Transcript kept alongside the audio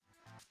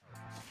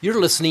You're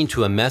listening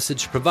to a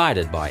message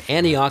provided by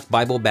Antioch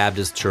Bible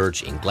Baptist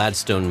Church in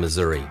Gladstone,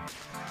 Missouri.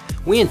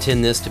 We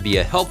intend this to be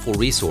a helpful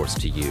resource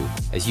to you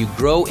as you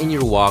grow in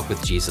your walk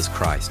with Jesus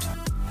Christ.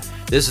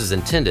 This is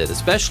intended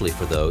especially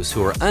for those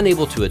who are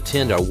unable to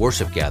attend our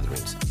worship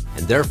gatherings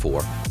and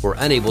therefore were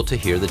unable to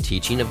hear the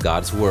teaching of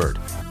God's Word.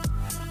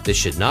 This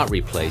should not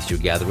replace your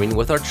gathering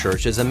with our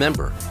church as a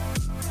member.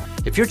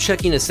 If you're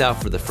checking us out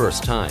for the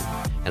first time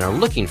and are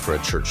looking for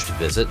a church to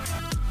visit,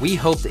 we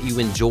hope that you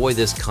enjoy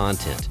this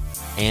content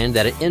and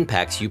that it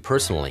impacts you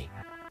personally.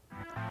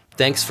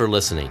 Thanks for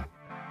listening.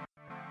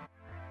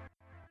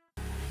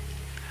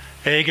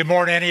 Hey, good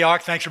morning,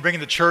 Antioch. Thanks for bringing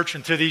the church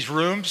into these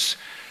rooms.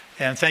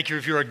 And thank you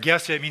if you're a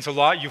guest. It means a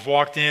lot. You've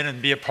walked in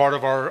and be a part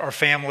of our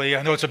family.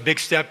 I know it's a big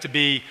step to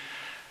be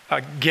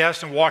a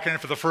guest and walking in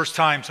for the first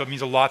time, so it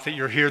means a lot that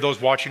you're here. Those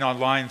watching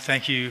online,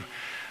 thank you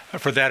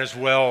for that as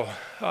well.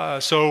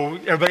 So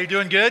everybody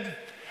doing good?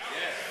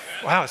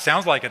 Yes. Wow, it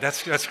sounds like it.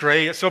 That's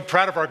great. So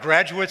proud of our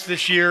graduates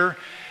this year.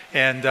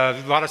 And a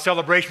lot of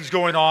celebrations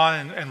going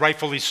on, and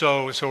rightfully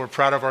so. So we're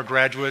proud of our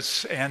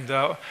graduates and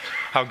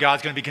how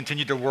God's going to be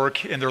continued to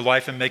work in their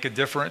life and make a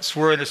difference.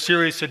 We're in a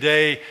series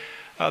today,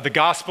 the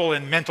gospel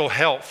and mental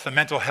health, the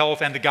mental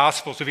health and the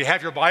gospel. So if you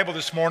have your Bible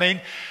this morning,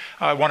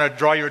 I want to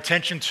draw your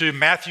attention to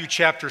Matthew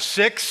chapter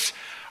 6.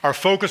 Our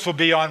focus will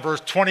be on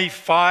verse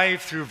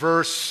 25 through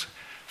verse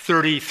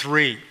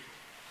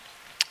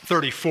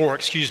 34.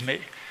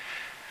 I'm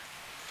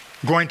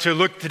going to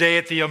look today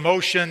at the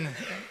emotion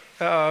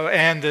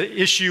and the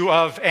issue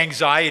of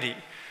anxiety.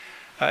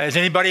 Is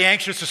anybody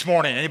anxious this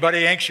morning?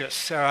 Anybody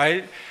anxious? All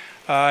right.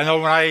 I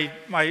know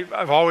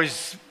I've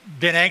always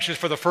been anxious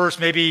for the first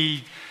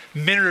maybe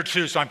minute or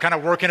two, so I'm kind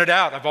of working it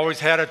out. I've always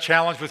had a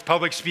challenge with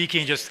public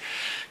speaking, just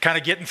kind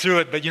of getting through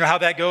it. But you know how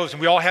that goes, and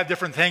we all have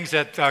different things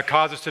that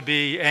cause us to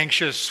be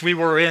anxious. We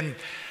were in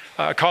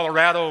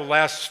Colorado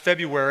last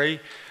February.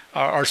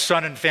 Our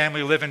son and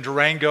family live in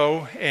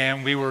Durango,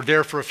 and we were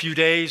there for a few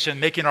days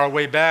and making our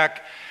way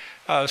back.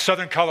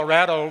 Southern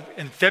Colorado,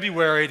 in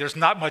February, there's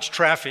not much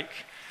traffic.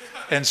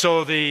 And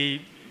so the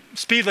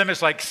speed limit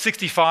is like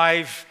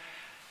 65,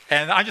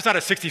 and I'm just not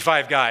a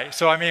 65 guy.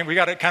 So, I mean, we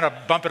got to kind of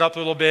bump it up a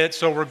little bit.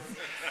 So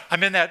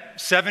I'm in that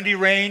 70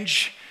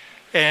 range,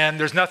 and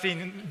there's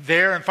nothing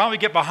there. And finally we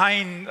get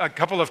behind a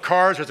couple of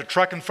cars. There's a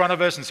truck in front of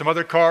us and some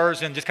other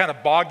cars, and just kind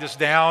of bogged us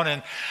down.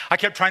 And I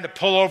kept trying to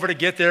pull over to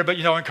get there, but,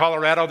 you know, in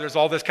Colorado, there's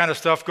all this kind of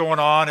stuff going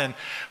on. And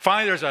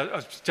finally, there's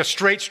a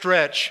straight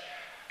stretch.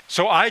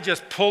 So I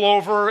just pull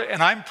over,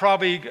 and I'm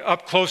probably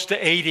up close to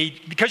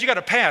 80, because you got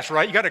to pass,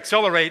 right? You got to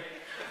accelerate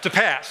to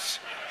pass.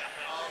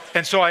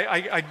 And so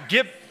I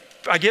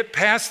get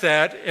past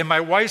that, and my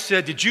wife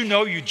said, "Did you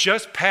know you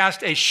just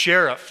passed a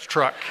sheriff's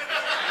truck?"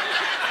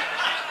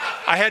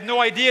 I had no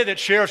idea that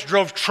sheriffs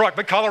drove truck,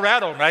 but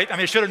Colorado, right? I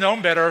mean, I should have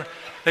known better.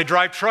 They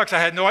drive trucks. I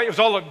had no idea. It was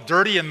all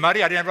dirty and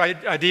muddy. I didn't have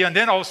any idea. And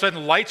then all of a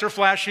sudden, lights are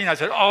flashing. I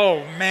said,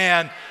 "Oh,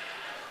 man."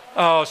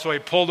 So I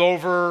pulled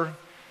over.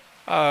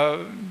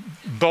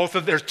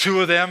 There's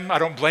two of them. I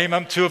don't blame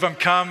them. Two of them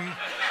come.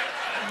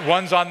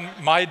 One's on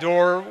my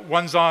door.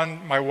 One's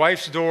on my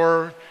wife's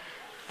door.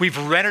 We've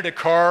rented a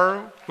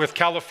car with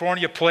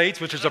California plates,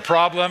 which is a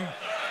problem.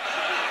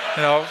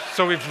 You know,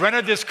 so we've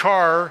rented this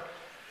car,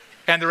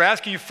 and they're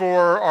asking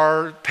for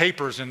our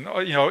papers and,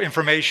 you know,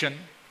 information.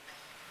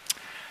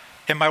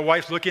 And my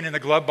wife's looking in the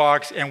glove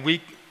box, and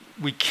we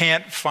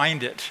can't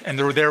find it. And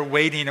they're there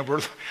waiting, and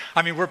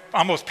we're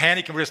almost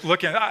panicking. We're just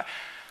looking.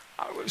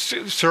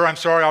 "Sir, I'm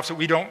sorry, officer,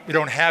 we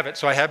don't have it."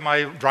 So I had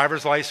my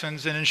driver's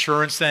license and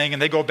insurance thing,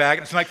 and they go back.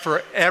 And it's like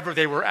forever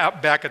they were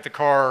out back at the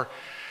car.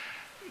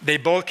 They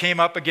both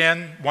came up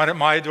again, one at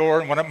my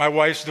door and one at my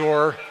wife's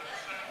door.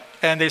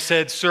 And they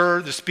said,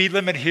 "Sir, the speed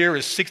limit here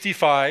is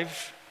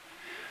 65.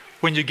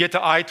 When you get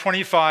to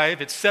I-25,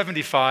 it's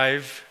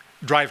 75.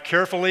 Drive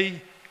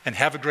carefully and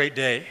have a great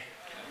day."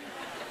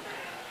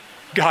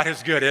 God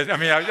is good. I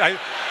mean,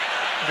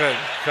 good.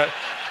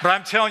 But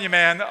I'm telling you,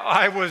 man,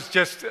 I was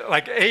just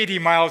like 80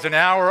 miles an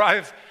hour.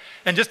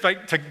 And just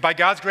by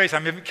God's grace,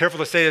 I'm careful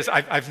to say this,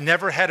 I've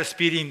never had a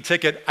speeding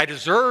ticket. I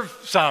deserve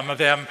some of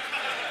them,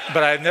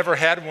 but I've never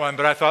had one.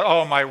 But I thought,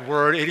 oh my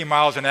word, 80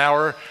 miles an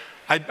hour,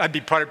 I'd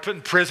be probably put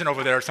in prison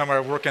over there somewhere,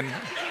 working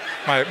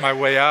my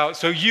way out.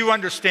 So you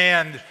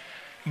understand,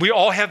 we're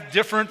all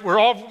different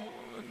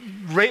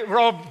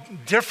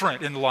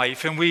in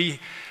life, and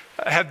we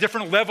have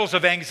different levels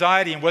of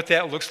anxiety and what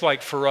that looks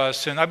like for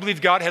us. And I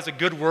believe God has a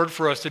good word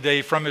for us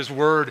today from His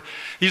Word.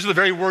 These are the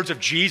very words of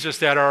Jesus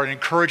that are an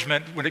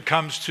encouragement when it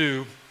comes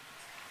to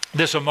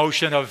this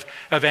emotion of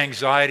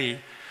anxiety.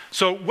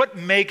 So what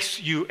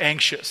makes you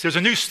anxious? There's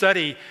a new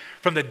study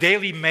from the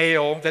Daily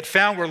Mail that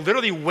found we're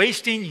literally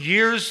wasting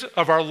years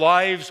of our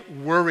lives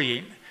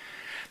worrying.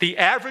 The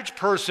average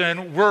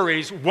person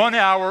worries 1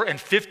 hour and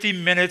 50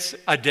 minutes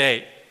a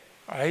day,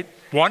 right?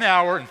 1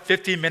 hour and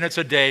 50 minutes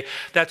a day.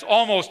 That's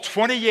almost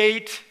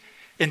 28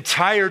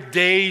 entire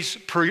days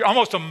per year,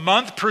 almost a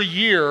month per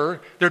year.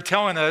 They're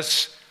telling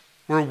us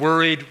we're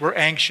worried, we're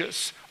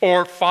anxious.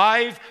 Or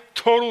 5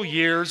 total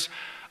years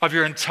of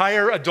your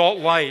entire adult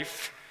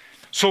life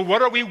So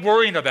what are we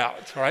worrying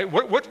about? All right,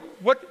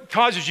 what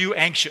causes you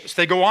anxious?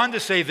 They go on to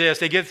say this.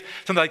 They give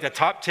something like the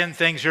top 10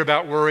 things here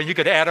about worry. You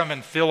could add them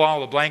and fill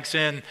all the blanks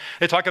in.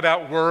 They talk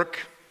about work,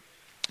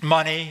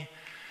 money,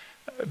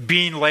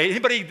 being late.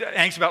 Anybody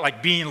anxious about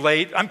like being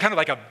late? I'm kind of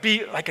like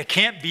I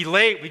can't be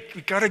late.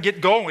 We got to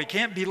get going. We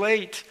can't be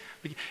late.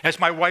 That's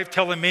my wife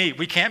telling me,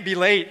 we can't be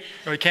late.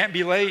 We can't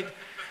be late.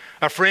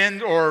 A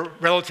friend or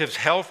relative's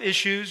health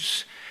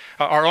issues,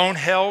 our own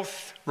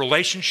health,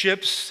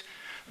 relationships,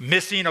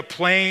 missing a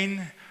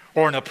plane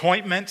or an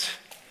appointment,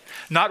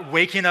 not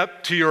waking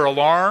up to your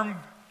alarm.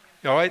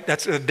 All right,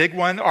 that's a big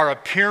one. Our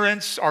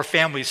appearance, our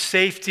family's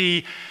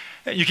safety.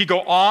 You could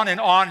go on and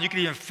on. You could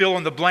even fill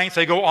in the blanks.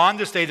 They go on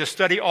to say the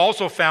study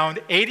also found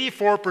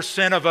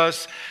 84% of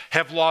us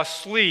have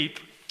lost sleep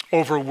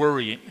over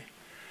worrying.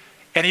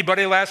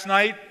 Anybody last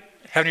night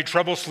have any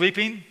trouble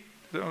sleeping?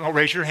 Don't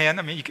raise your hand.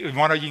 I mean, you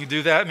can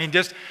do that. I mean,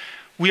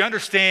 we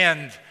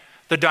understand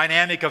the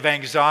dynamic of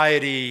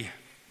anxiety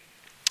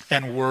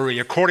and worry.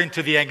 According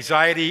to the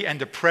Anxiety and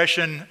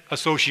Depression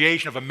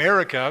Association of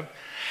America,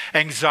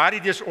 anxiety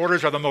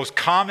disorders are the most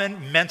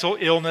common mental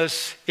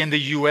illness in the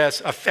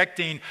U.S.,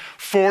 affecting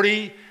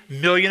 40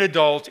 million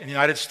adults in the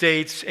United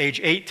States,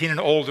 age 18 and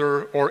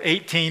older, or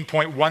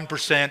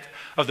 18.1%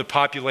 of the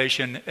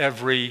population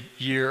every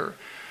year.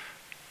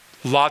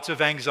 Lots of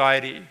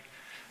anxiety.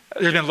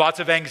 There's been lots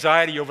of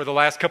anxiety over the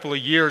last couple of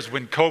years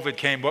when COVID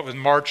came, what was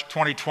March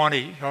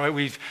 2020. All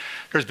right,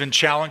 there's been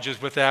challenges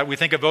with that. We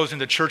think of those in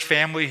the church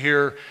family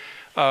here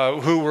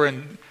who were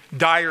in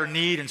dire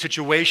need and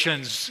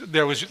situations.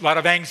 There was a lot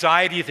of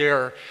anxiety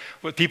there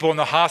with people in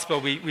the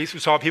hospital. We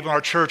saw people in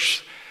our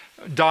church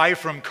die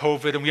from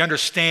COVID, and we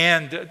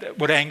understand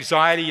what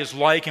anxiety is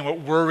like and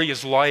what worry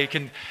is like.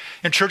 And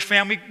in church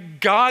family,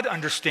 God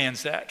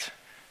understands that.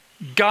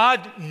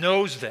 God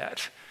knows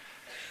that.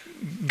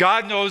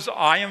 God knows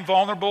I am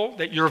vulnerable,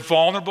 that you're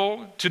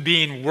vulnerable to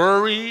being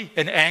worried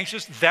and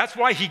anxious. That's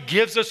why he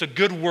gives us a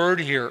good word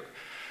here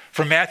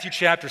from Matthew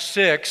chapter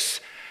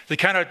 6 to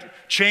kind of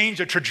change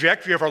the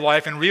trajectory of our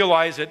life and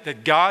realize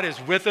that God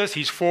is with us,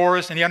 he's for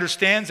us, and he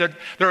understands that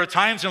there are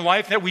times in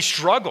life that we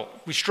struggle.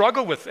 We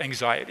struggle with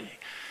anxiety.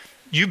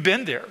 You've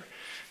been there.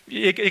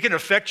 It can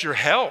affect your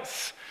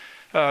health.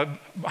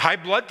 High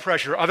blood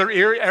pressure, other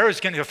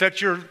areas can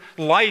affect your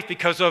life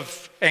because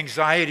of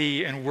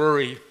anxiety and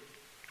worry.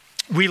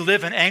 We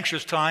live in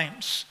anxious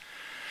times.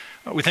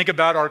 We think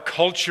about our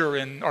culture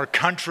and our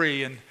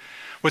country and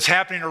what's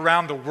happening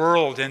around the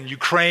world in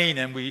Ukraine,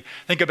 and we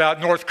think about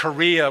North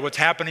Korea, what's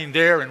happening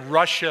there, and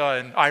Russia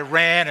and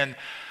Iran, and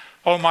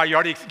oh my, you're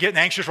already getting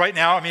anxious right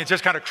now. I mean, it's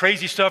just kind of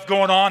crazy stuff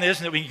going on,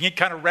 isn't it? We can get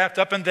kind of wrapped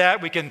up in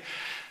that. We can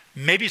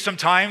maybe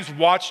sometimes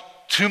watch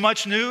too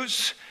much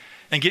news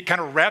and get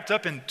kind of wrapped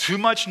up in too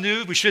much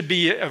news. We should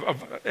be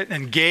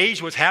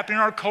engaged with what's happening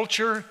in our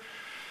culture.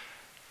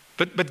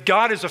 But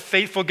God is a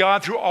faithful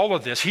God through all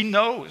of this. He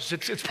knows.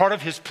 It's part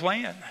of his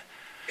plan.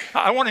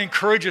 I want to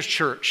encourage us,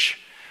 church.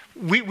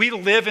 We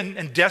live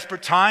in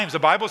desperate times. The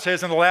Bible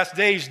says in the last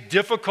days,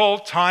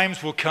 difficult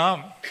times will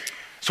come.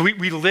 So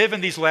we live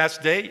in these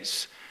last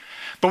days.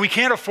 But we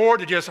can't afford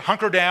to just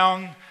hunker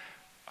down,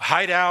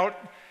 hide out.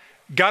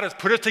 God has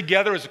put us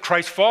together as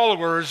Christ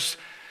followers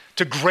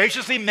to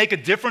graciously make a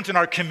difference in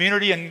our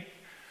community and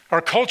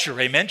our culture.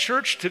 Amen,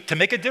 church? To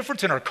make a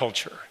difference in our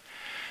culture.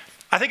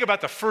 I think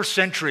about the first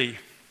century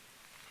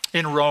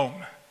in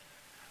Rome.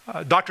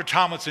 Dr.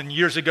 Tomlinson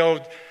years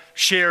ago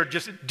shared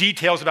just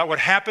details about what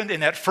happened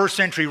in that first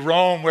century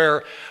Rome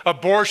where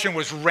abortion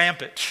was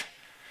rampant.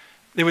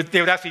 They would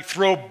actually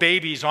throw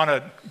babies on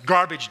a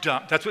garbage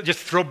dump. That's what, just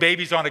throw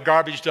babies on a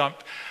garbage dump.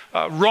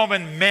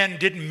 Roman men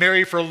didn't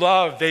marry for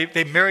love.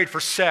 They married for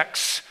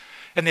sex.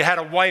 And they had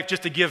a wife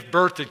just to give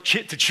birth to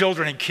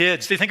children and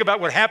kids. They think about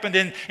what happened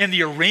in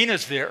the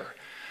arenas there.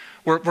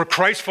 Where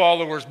Christ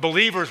followers,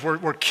 believers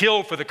were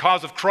killed for the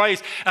cause of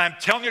Christ. And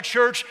I'm telling you,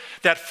 church,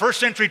 that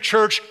first century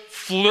church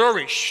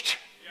flourished.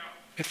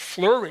 It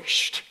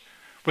flourished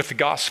with the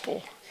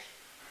gospel.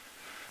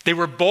 They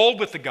were bold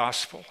with the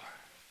gospel.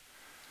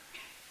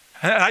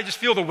 And I just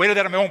feel the weight of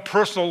that in my own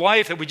personal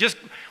life, that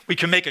we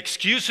can make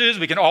excuses,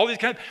 we can all these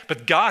kinds,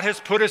 but God has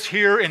put us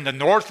here in the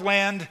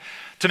Northland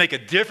to make a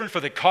difference for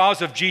the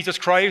cause of Jesus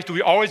Christ. Do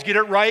we always get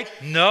it right?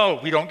 No,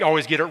 we don't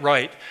always get it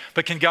right.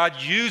 But can God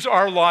use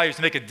our lives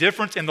to make a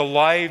difference in the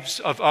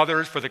lives of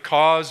others for the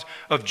cause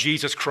of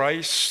Jesus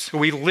Christ?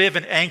 We live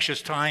in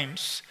anxious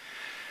times.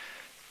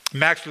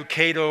 Max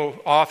Lucado,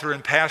 author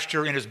and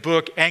pastor, in his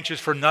book, Anxious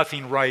for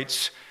Nothing,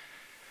 writes,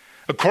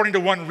 according to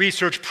one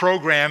research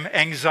program,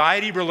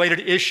 anxiety-related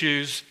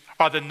issues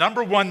are the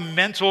number one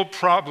mental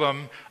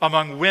problem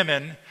among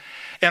women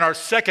and are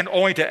second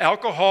only to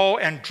alcohol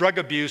and drug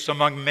abuse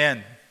among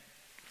men.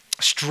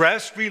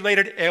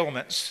 Stress-related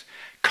ailments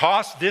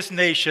cost this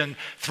nation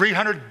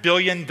 $300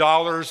 billion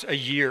a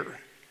year.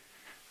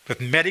 with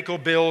medical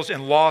bills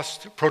and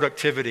lost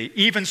productivity.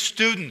 Even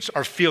students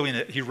are feeling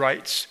it, he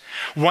writes.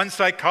 One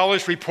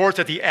psychologist reports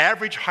that the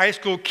average high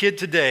school kid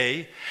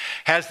today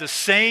has the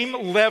same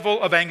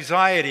level of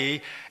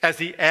anxiety as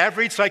the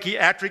average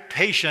psychiatric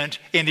patient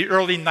in the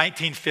early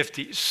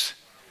 1950s.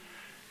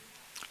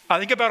 I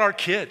think about our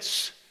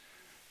kids.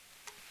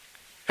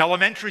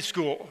 Elementary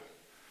school,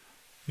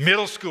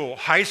 middle school,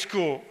 high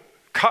school,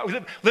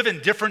 live in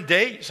different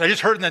days. I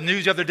just heard in the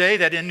news the other day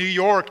that in New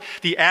York,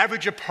 the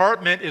average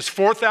apartment is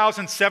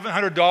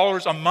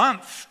 $4,700 a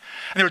month.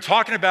 And they were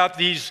talking about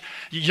these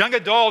young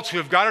adults who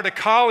have got out of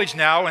college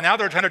now, and now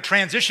they're trying to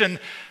transition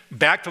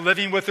back to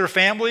living with their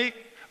family,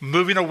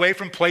 moving away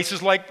from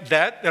places like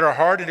that are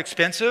hard and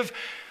expensive.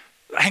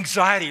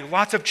 Anxiety,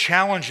 lots of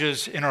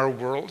challenges in our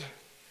world.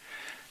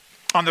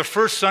 On the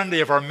first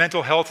Sunday of our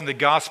Mental Health in the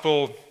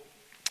Gospel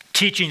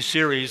teaching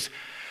series,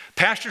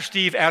 Pastor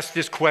Steve asked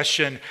this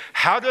question: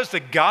 how does the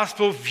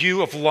gospel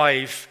view of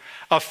life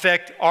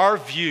affect our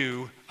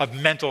view of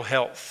mental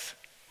health?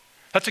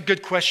 That's a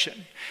good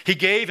question. He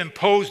gave and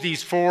posed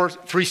these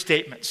three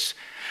statements.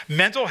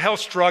 Mental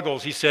health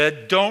struggles, he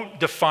said, don't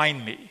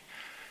define me.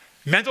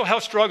 Mental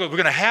health struggles, we're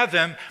going to have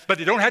them, but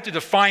they don't have to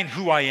define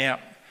who I am.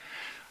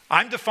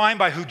 I'm defined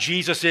by who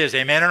Jesus is,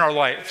 amen, in our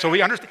life. So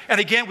we understand,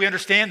 and again, we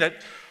understand that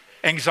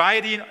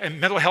anxiety and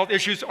mental health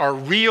issues are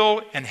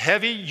real and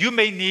heavy. You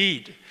may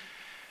need.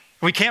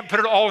 We can't put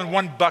it all in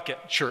one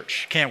bucket,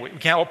 church, can we? We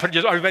can't all put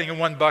just everything in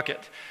one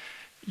bucket.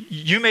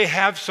 You may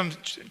have some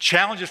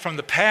challenges from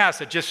the past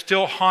that just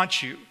still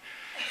haunt you.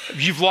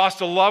 You've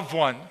lost a loved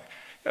one.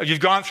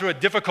 You've gone through a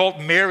difficult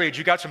marriage.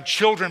 You've got some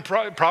children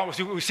problems.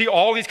 We see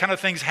all these kind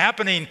of things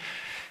happening.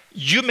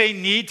 You may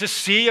need to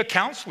see a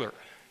counselor.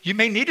 You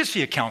may need to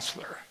see a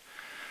counselor.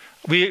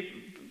 We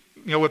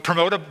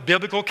promote a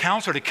biblical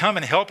counselor to come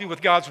and help you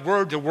with God's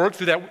word, to work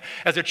through that.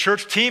 As a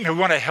church team, we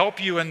want to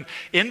help you in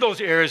those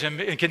areas and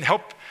can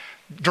help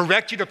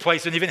direct you to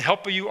places and even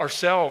help you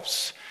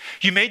ourselves.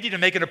 You may need to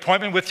make an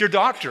appointment with your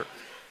doctor,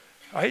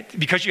 right?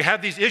 Because you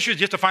have these issues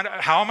just to find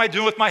out, how am I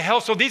doing with my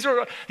health? So these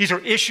are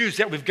issues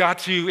that we've got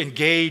to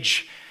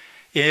engage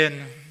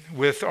in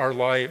with our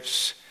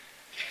lives.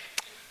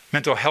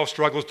 Mental health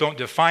struggles don't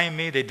define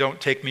me. They don't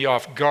take me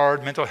off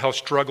guard. Mental health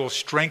struggles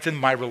strengthen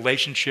my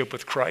relationship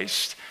with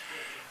Christ.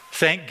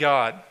 Thank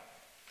God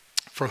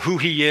for who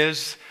he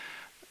is,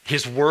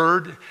 his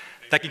word,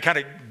 that can kind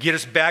of get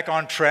us back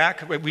on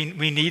track. We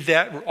need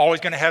that. We're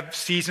always going to have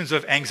seasons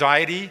of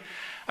anxiety.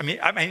 We're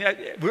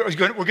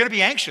going to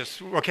be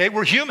anxious, okay?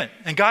 We're human,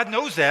 and God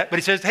knows that. But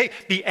he says, hey,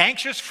 be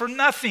anxious for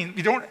nothing.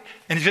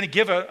 And he's going to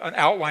give an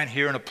outline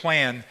here and a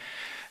plan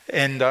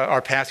in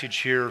our passage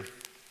here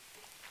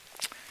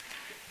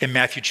in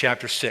Matthew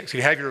chapter 6.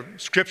 You have your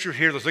scripture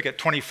here. Let's look at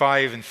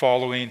 25 and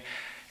following.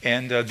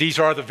 And these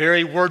are the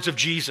very words of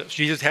Jesus.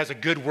 Jesus has a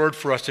good word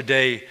for us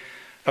today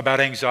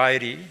about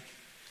anxiety.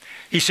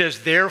 He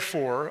says,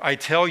 therefore, I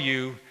tell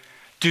you,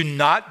 do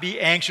not be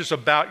anxious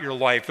about your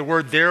life. The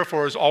word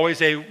therefore is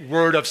always a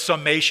word of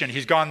summation.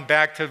 He's gone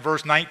back to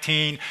verse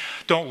 19.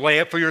 Don't lay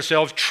up for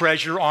yourselves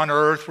treasure on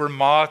earth where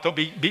moth. Don't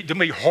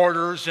be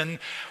hoarders and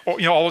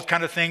all those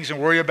kind of things and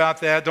worry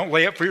about that. Don't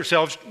lay up for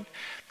yourselves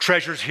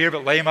treasures here,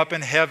 but lay them up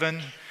in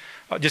heaven.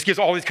 Just gives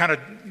all these kind of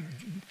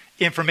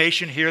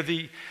information here.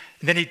 And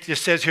then he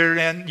just says here,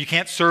 and you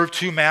can't serve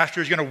two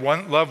masters. You're going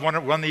to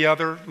love the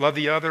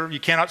other. You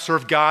cannot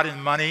serve God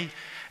and money.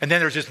 And then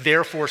there's this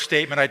therefore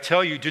statement. I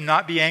tell you, do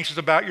not be anxious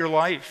about your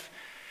life.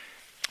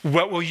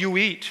 What will you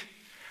eat?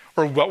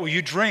 Or what will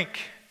you drink?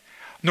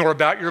 Nor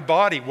about your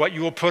body, what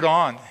you will put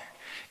on.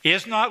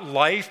 Is not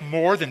life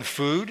more than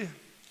food?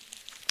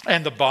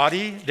 And the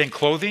body than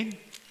clothing?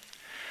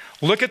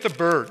 Look at the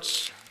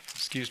birds.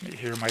 Excuse me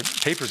here, my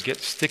papers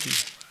get sticky.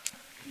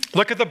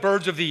 Look at the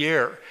birds of the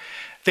air.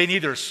 They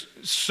neither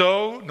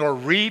sow nor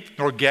reap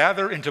nor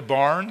gather into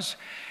barns,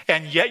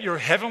 and yet your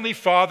heavenly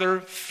Father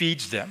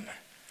feeds them.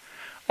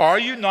 Are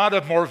you not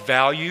of more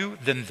value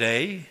than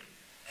they?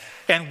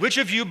 And which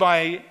of you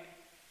by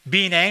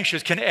being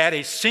anxious can add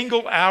a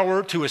single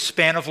hour to a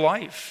span of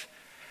life?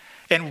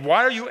 And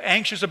why are you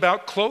anxious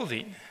about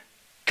clothing?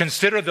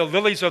 Consider the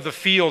lilies of the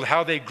field,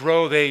 how they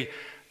grow. They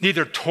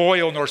neither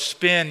toil nor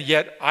spin,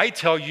 yet I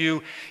tell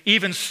you,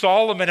 even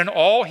Solomon in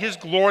all his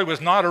glory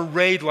was not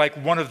arrayed like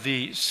one of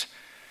these.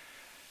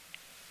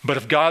 But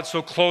if God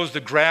so clothes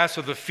the grass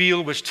of the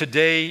field, which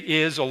today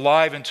is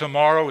alive and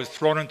tomorrow is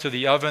thrown into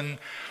the oven,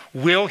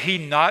 will he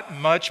not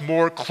much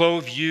more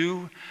clothe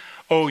you,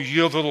 O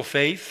you of little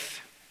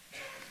faith?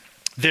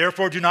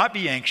 Therefore do not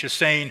be anxious,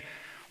 saying,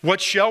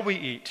 what shall we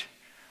eat?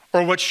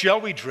 Or what shall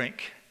we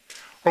drink?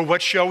 Or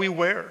what shall we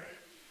wear?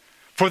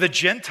 For the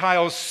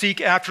Gentiles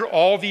seek after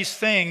all these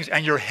things,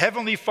 and your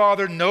heavenly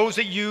Father knows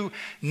that you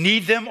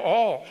need them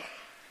all.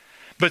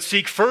 But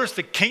seek first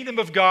the kingdom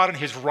of God and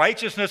his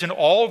righteousness, and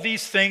all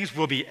these things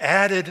will be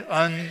added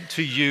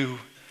unto you.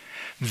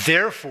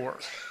 Therefore,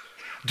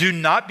 do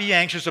not be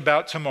anxious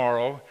about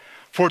tomorrow,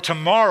 for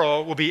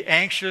tomorrow will be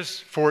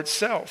anxious for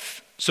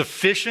itself.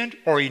 Sufficient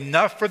or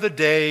enough for the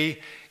day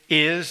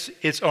is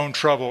its own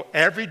trouble.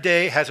 Every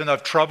day has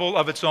enough trouble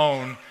of its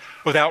own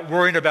without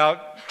worrying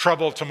about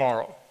trouble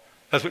tomorrow.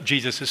 That's what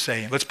Jesus is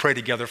saying. Let's pray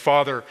together.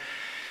 Father,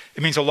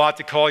 it means a lot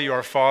to call you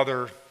our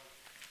Father.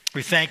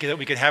 We thank you that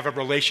we can have a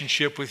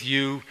relationship with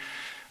you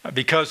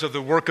because of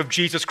the work of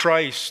Jesus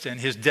Christ and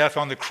his death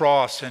on the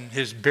cross and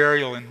his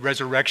burial and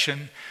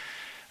resurrection.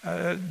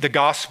 The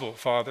gospel,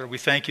 Father, we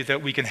thank you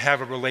that we can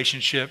have a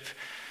relationship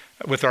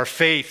with our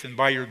faith and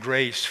by your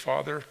grace,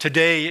 Father.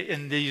 Today,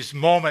 in these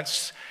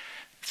moments,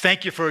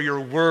 thank you for your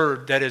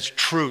word that is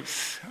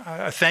truth.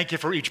 Thank you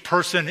for each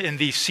person in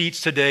these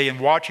seats today and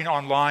watching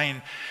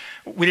online.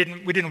 We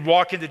didn't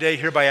walk in today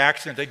here by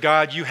accident. That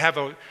God, you have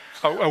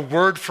a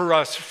word for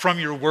us from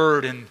your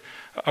word and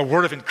a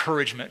word of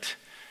encouragement.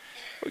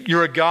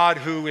 You're a God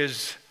who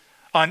is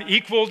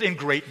unequaled in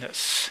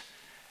greatness,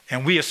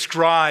 and we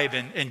ascribe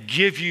and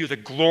give you the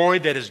glory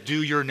that is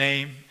due your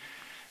name.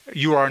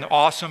 You are an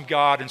awesome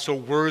God and so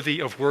worthy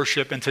of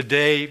worship. And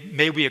today,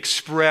 may we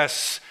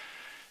express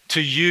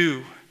to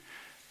you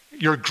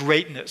your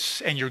greatness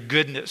and your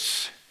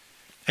goodness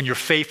and your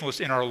faithfulness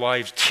in our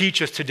lives.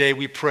 Teach us today,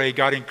 we pray.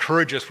 God,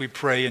 encourage us, we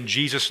pray, in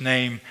Jesus'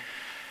 name.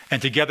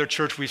 And together,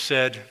 church, we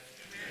said,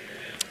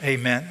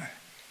 Amen.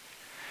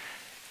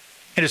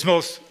 In his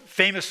most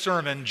famous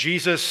sermon,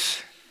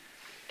 Jesus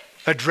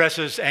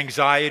addresses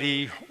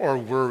anxiety or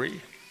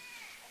worry.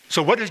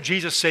 So what does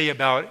Jesus say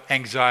about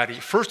anxiety?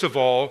 First of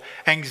all,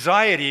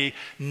 anxiety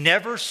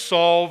never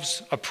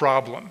solves a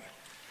problem.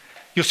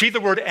 You'll see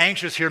the word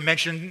anxious here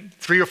mentioned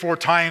 3 or 4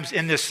 times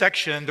in this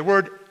section. The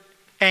word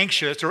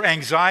anxious or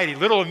anxiety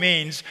literally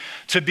means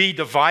to be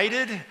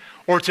divided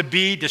or to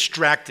be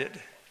distracted.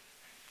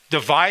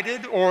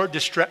 Divided or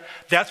distracted.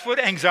 That's what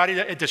anxiety,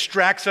 it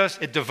distracts us,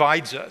 it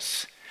divides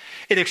us.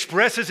 It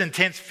expresses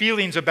intense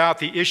feelings about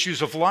the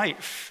issues of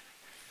life.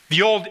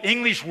 The old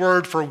English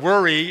word for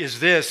worry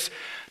is this: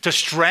 to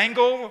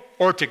strangle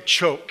or to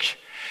choke.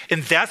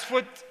 And that's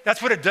what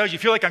it does. You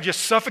feel like I'm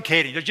just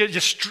suffocating. You're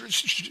just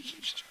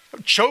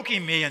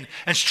choking me and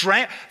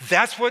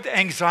that's what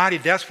anxiety,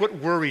 that's what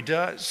worry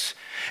does.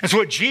 And so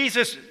what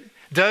Jesus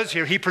does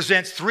here, he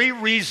presents 3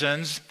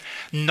 reasons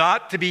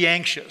not to be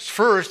anxious.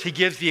 First, he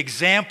gives the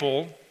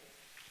example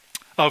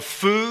of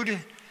food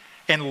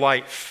and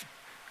life.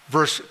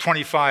 Verse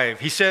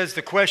 25, he says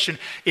the question,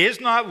 is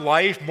not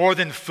life more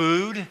than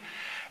food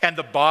and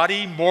the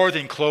body more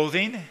than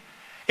clothing?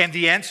 And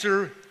the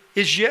answer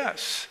is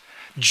yes.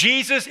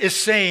 Jesus is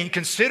saying,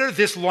 consider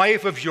this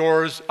life of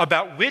yours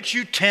about which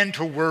you tend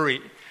to worry.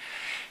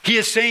 He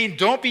is saying,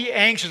 don't be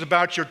anxious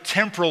about your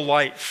temporal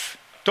life.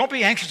 Don't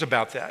be anxious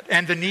about that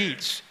and the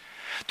needs.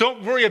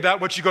 Don't worry about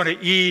what you're going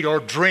to eat or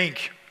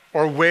drink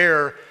or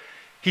wear.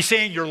 He's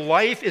saying your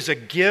life is a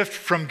gift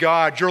from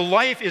God. Your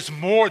life is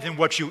more than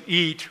what you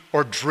eat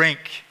or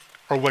drink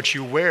or what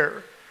you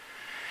wear.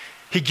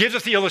 He gives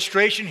us the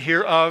illustration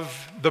here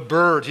of the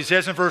birds. He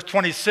says in verse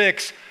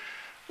 26,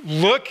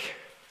 look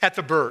at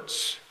the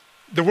birds.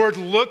 The word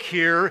look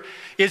here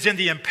is in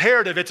the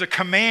imperative. It's a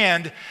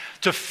command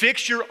to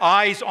fix your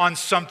eyes on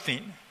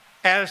something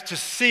as to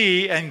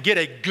see and get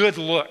a good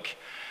look.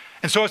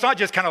 And so it's not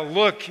just kind of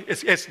look,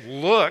 it's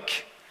look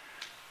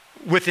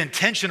with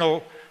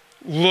intentional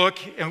look.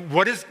 And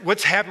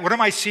what's happening? What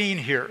am I seeing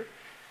here?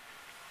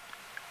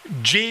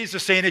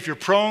 Jesus is saying if you're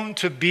prone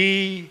to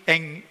be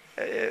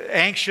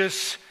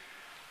anxious,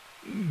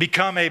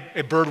 become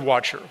a bird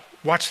watcher.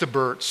 Watch the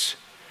birds.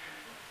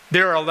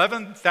 There are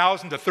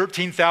 11,000 to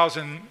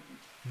 13,000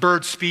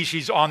 bird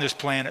species on this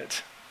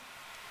planet.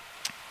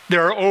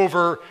 There are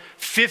over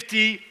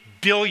 50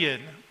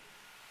 billion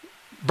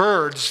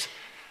birds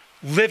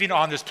living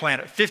on this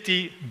planet.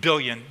 50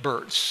 billion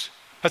birds.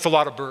 That's a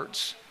lot of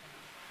birds.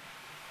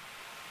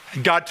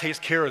 And God takes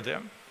care of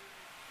them.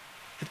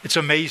 It's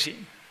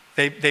amazing.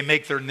 They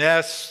make their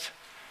nest.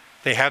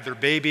 They have their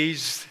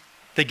babies.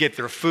 They get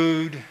their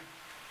food.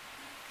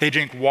 They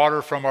drink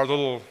water from our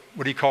little,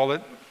 what do you call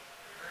it?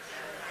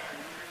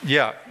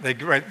 Yeah, they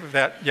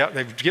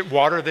get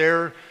water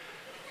there.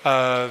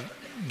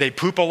 They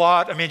poop a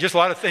lot. I mean, just a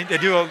lot of things. They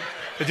do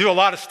a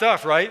lot of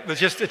stuff, right?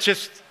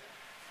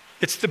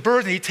 It's the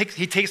birds, and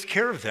he takes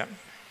care of them.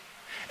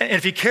 And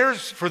if he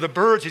cares for the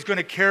birds, he's going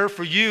to care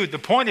for you. The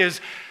point is,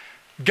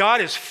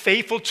 God is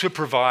faithful to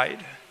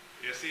provide.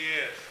 Yes, he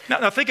is.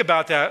 Now think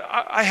about that.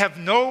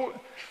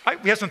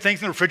 We have some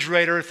things in the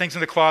refrigerator, things in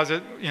the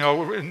closet, in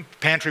the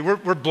pantry.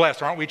 We're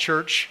blessed, aren't we,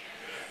 church?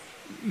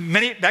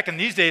 Back in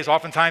these days,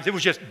 oftentimes, it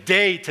was just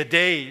day to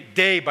day,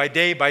 day by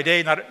day by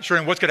day, not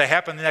sure what's going to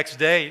happen the next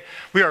day.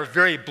 We are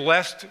very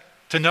blessed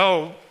to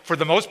know, for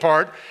the most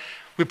part,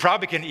 we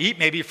probably can eat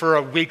maybe for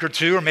a week or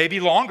 2 or maybe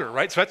longer,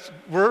 right? So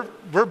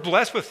we're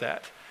blessed with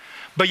that.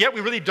 But yet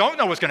we really don't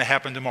know what's going to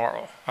happen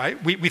tomorrow,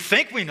 right? We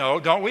think we know,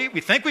 don't we? We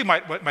think what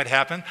might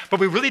happen, but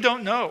we really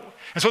don't know.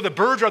 And so the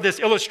birds are this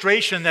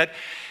illustration that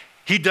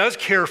he does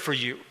care for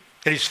you,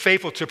 that he's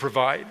faithful to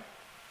provide.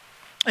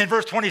 In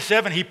verse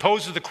 27, he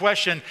poses the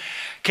question,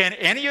 can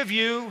any of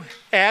you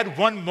add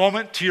 1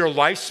 moment to your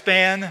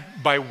lifespan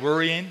by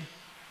worrying?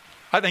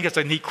 I think it's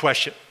a neat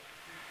question.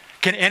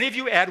 Can any of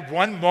you add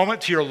 1 moment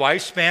to your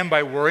lifespan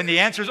by worrying? The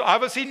answer is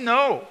obviously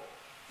no.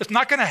 It's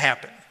not going to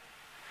happen.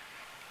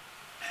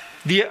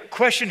 The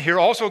question here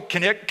also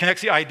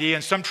connects the idea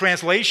in some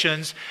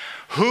translations,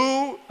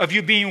 who of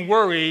you being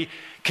worried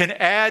can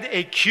add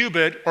a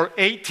cubit or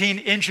 18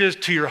 inches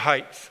to your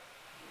height,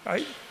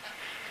 right?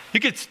 You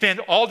could spend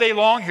all day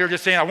long here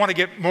just saying, I want to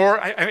get more,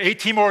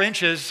 18 more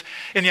inches.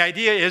 And the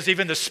idea is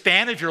even the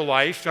span of your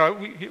life,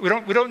 we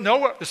don't know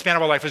what the span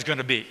of our life is going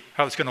to be,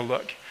 how it's going to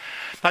look.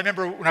 I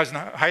remember when I was in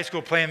high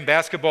school playing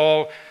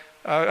basketball,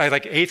 I had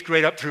like 8th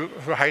grade up through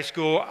high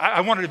school.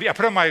 I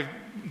put on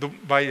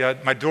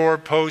my door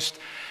post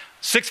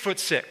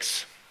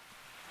 6'6".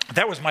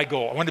 That was my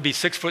goal. I wanted to be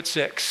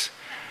 6'6".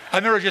 I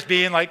remember just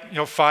being like,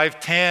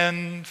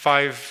 5'10",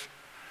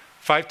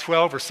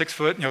 5'12", or 6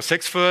 foot,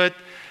 6 foot.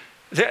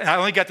 I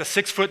only got to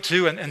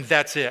 6'2", and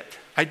that's it.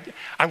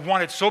 I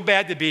wanted so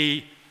bad to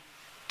be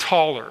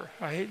taller,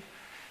 right?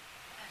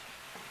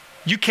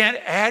 You can't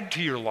add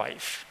to your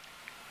life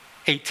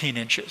 18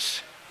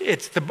 inches.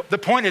 The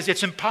point is,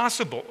 it's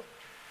impossible.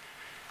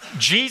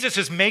 Jesus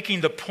is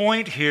making the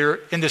point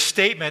here in the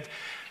statement,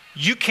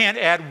 you can't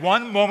add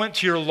one moment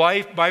to your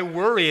life by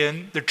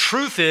worrying. The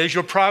truth is,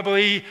 you'll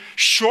probably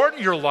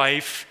shorten your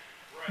life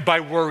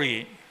by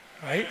worrying,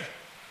 right?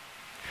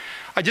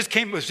 I just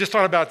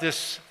thought about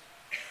this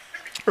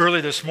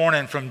early this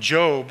morning from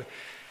Job.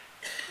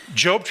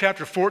 Job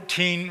chapter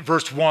 14,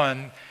 verse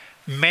 1,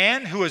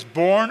 man who is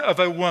born of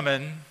a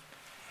woman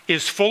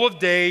is full of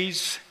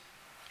days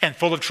and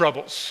full of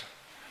troubles.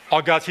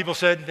 All God's people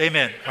said,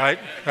 amen, right?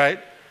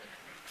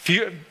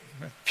 Few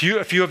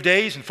of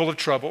days and full of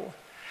trouble.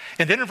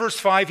 And then in verse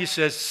 5 he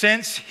says,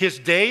 since his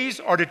days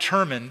are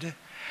determined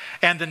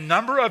and the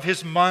number of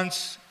his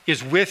months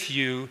is with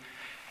you,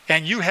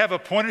 and you have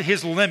appointed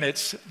his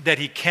limits that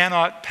he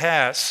cannot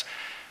pass.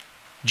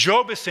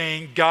 Job is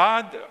saying,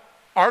 God,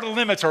 our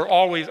limits are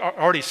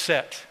already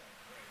set.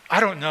 I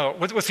don't know.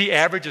 What's the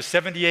average of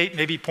 78,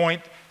 maybe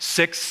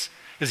 0.6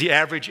 is the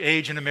average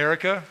age in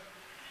America?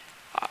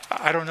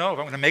 I don't know if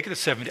I'm going to make it to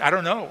 70. I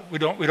don't know. We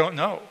don't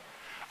know.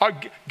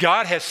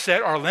 God has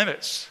set our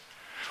limits.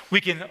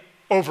 We can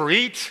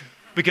overeat,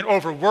 we can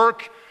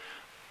overwork,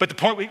 but the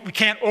point, we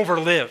can't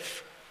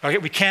overlive. Okay?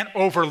 We can't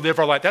overlive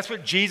our life. That's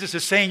what Jesus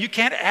is saying. You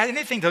can't add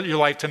anything to your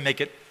life to make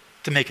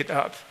it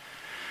up.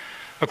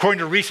 According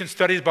to recent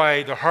studies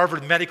by the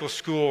Harvard Medical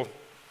School,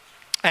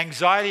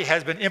 anxiety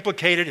has been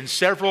implicated in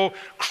several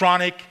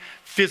chronic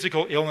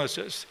physical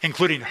illnesses,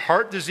 including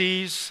heart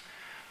disease,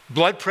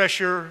 blood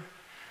pressure,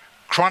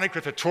 chronic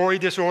respiratory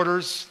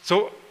disorders.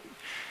 So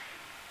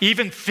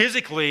even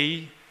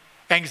physically,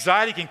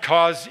 anxiety can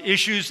cause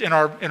issues in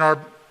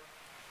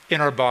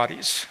our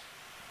bodies.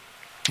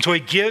 So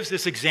he gives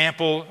this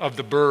example of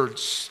the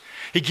birds.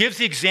 He gives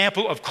the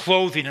example of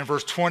clothing in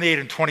verse 28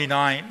 and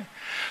 29.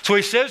 So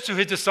he says to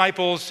his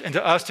disciples and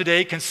to us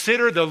today,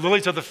 consider the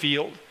lilies of the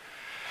field.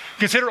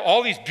 Consider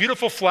all these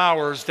beautiful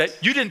flowers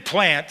that you didn't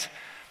plant,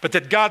 but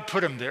that God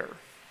put them there.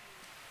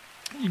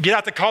 You get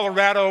out to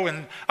Colorado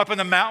and up in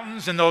the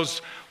mountains and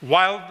those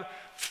wild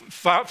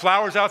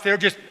flowers out there,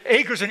 just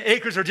acres and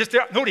acres are just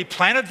there. Nobody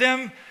planted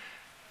them.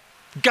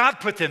 God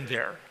put them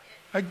there.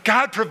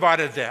 God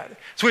provided that.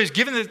 So he's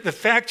given the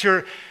fact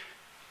here,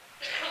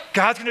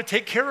 God's going to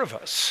take care of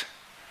us.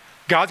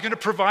 God's going to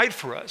provide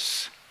for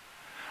us.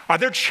 Are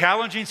there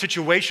challenging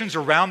situations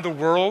around the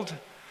world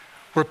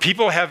where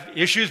people have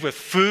issues with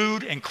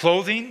food and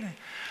clothing?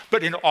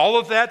 But in all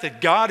of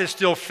that God is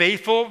still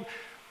faithful,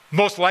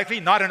 most likely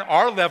not in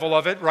our level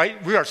of it,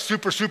 right? We are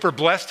super, super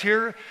blessed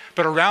here,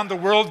 but around the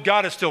world,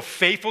 God is still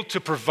faithful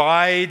to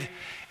provide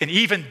in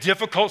even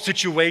difficult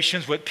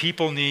situations what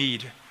people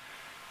need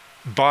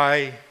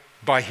by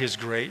his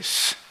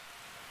grace.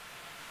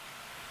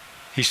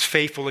 He's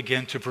faithful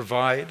again to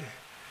provide.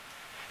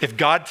 If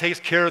God takes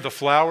care of the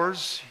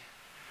flowers,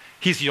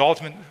 he's the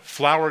ultimate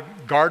flower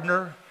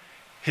gardener.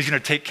 He's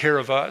going to take care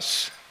of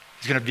us.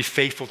 He's going to be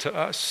faithful to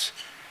us.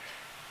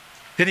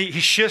 Then he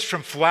shifts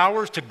from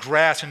flowers to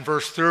grass in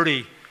verse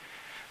 30.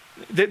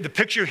 The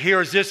picture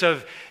here is this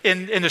of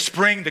in the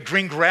spring, the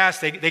green grass,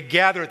 they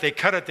gather it, they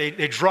cut it,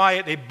 they dry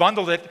it, they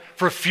bundle it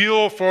for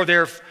fuel for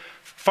their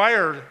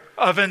fire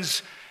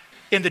ovens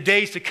in the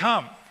days to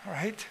come,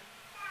 right?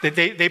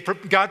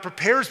 God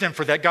prepares them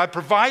for that. God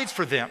provides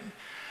for them.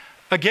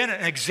 Again,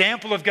 an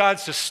example of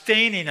God's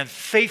sustaining and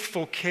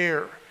faithful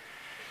care.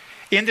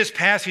 In this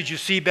passage, you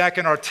see back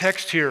in our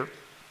text here,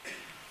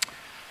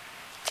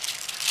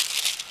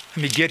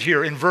 let me get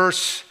here, in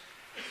the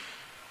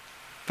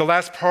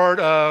last part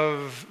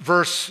of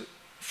verse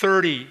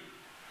 30,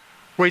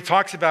 where he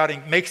talks about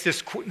and makes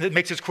this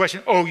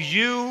question, "O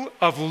you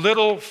of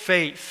little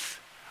faith,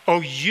 O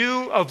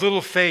you of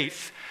little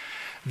faith."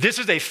 This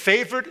is a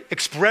favorite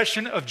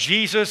expression of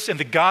Jesus in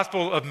the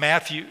Gospel of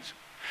Matthew.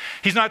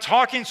 He's not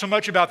talking so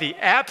much about the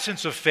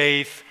absence of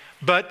faith,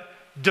 but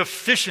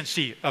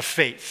deficiency of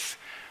faith.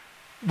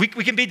 We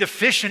can be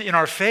deficient in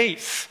our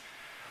faith.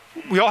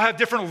 We all have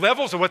different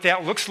levels of what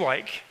that looks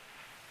like.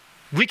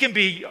 We can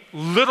be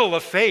little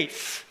of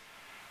faith.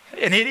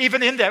 And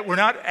even in that, we're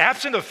not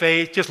absent of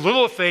faith, just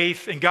little of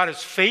faith, and God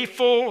is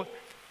faithful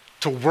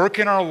to work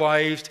in our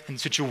lives in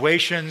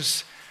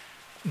situations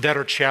that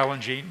are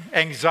challenging.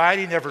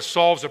 Anxiety never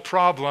solves a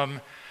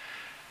problem.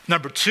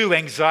 Number two,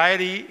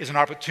 anxiety is an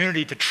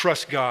opportunity to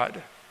trust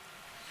God.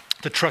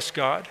 To trust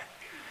God.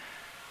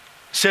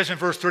 It says in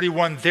verse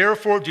 31,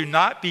 therefore do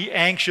not be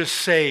anxious,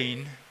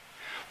 saying,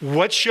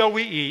 what shall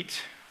we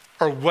eat?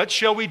 Or what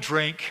shall we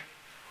drink?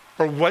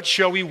 Or what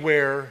shall we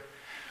wear?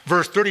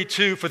 Verse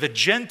 32, for the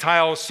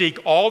Gentiles seek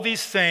all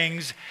these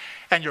things,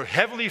 and your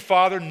heavenly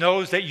Father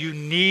knows that you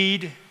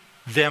need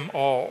them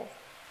all.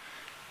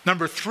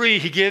 Number three,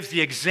 he gives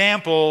the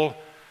example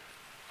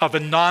of a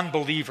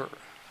non-believer.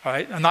 All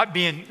right? I'm not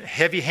being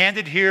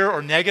heavy-handed here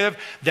or negative.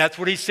 That's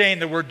what he's saying.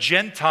 The word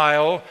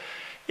Gentile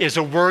is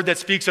a word that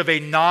speaks of a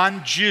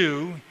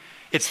non-Jew.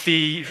 It's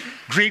the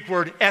Greek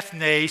word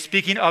ethne,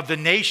 speaking of the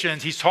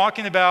nations. He's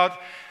talking about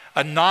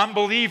a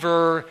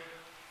non-believer.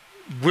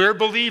 We're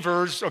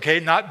believers, okay,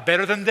 not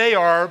better than they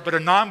are, but a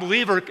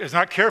non-believer is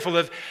not careful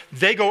if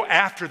they go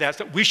after that.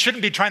 So we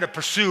shouldn't be trying to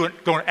pursue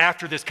and going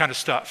after this kind of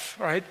stuff,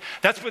 all right?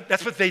 That's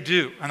what they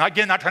do. And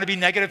again, not trying to be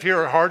negative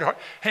here or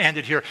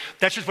hard-handed here.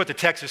 That's just what the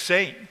text is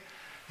saying.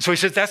 So he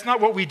says, that's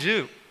not what we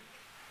do.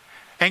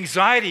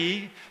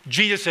 Anxiety,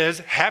 Jesus says,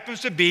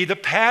 happens to be the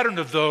pattern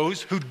of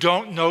those who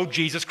don't know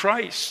Jesus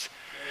Christ.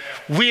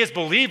 We as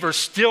believers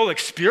still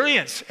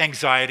experience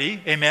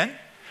anxiety, amen?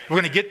 We're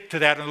going to get to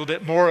that a little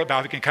bit more about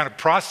it. We can kind of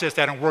process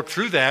that and work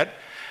through that.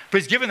 But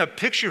he's given a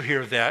picture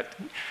here of that.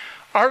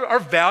 Our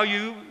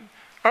values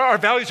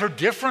are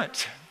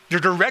different. They're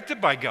directed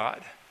by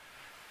God.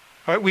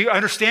 All right? We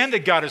understand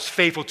that God is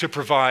faithful to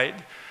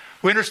provide.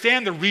 We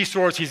understand the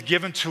resource he's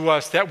given to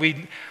us, that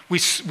we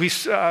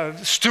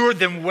steward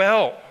them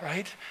well,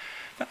 right?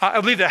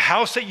 I believe the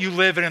house that you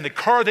live in and the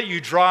car that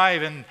you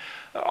drive and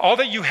all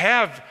that you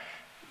have,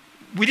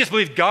 we just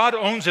believe God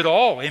owns it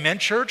all. Amen,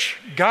 church?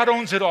 God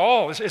owns it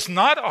all. It's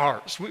not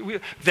ours.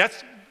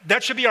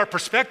 That should be our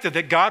perspective,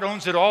 that God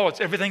owns it all.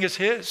 Everything is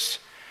his.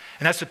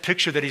 And that's the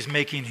picture that he's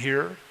making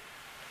here.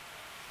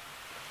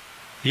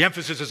 The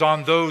emphasis is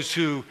on those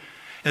who,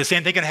 and the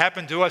same thing can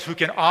happen to us, who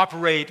can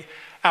operate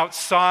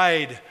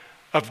outside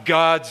of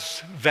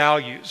God's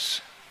values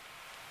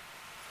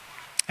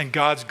and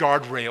God's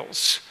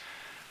guardrails.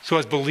 So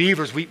as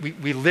believers, we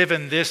live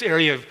in this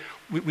area of,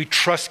 we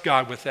trust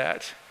God with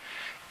that.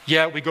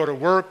 Yeah, we go to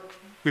work,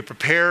 we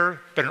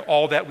prepare, but in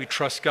all that we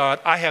trust God.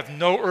 I have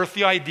no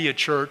earthly idea,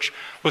 church,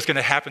 what's going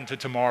to happen to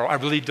tomorrow. I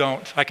really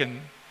don't. I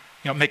can,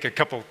 make a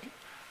couple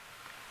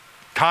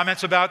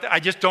comments about that. I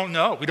just don't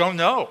know. We don't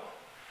know.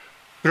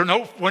 We don't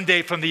know one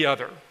day from the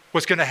other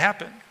what's going to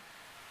happen.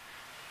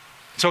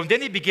 So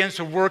then he begins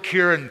to work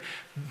here in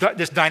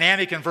this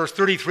dynamic in verse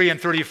 33 and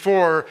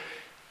 34.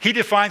 He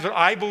defines what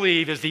I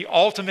believe is the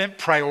ultimate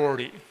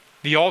priority.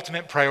 The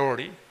ultimate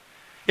priority.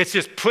 It's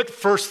just put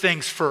first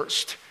things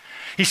first.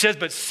 He says,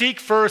 but seek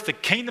first the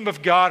kingdom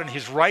of God and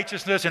his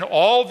righteousness, and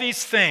all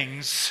these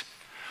things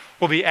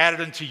will be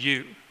added unto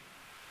you.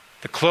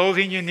 The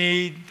clothing you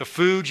need, the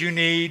food you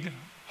need,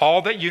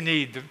 all that you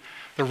need,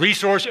 the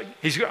resource,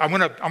 I'm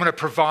going to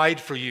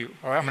provide for you.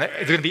 All right?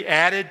 They're going to be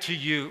added to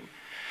you.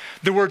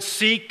 The word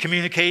seek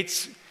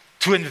communicates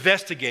to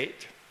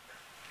investigate,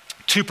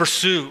 to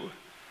pursue,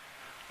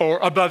 or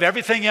above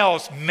everything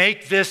else,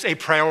 make this a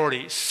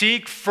priority.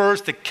 Seek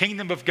first the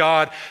kingdom of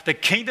God. The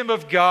kingdom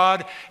of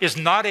God is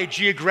not a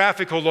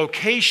geographical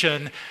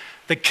location.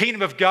 The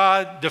kingdom of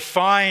God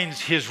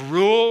defines his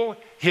rule,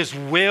 his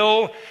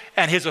will,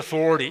 and his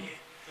authority.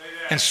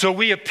 And so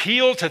we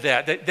appeal to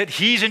that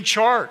he's in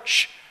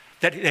charge,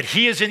 that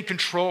he is in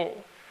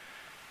control.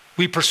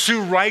 We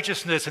pursue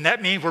righteousness, and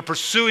that means we're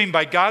pursuing,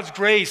 by God's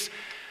grace,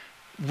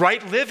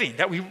 right living,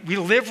 that we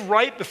live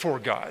right before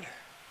God.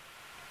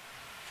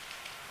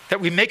 That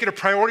we make it a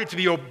priority to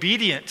be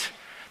obedient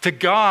to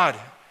God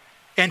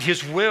and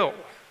his will.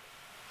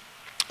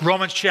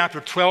 Romans chapter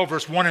 12,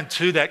 verse 1 and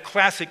 2, that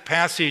classic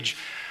passage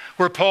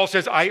where Paul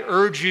says, I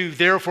urge you,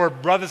 therefore,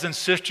 brothers and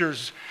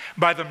sisters,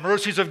 by the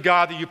mercies of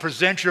God, that you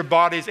present your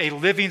bodies a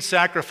living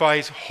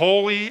sacrifice,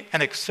 holy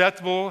and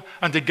acceptable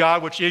unto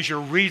God, which is your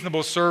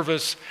reasonable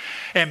service.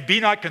 And be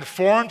not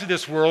conformed to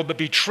this world, but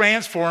be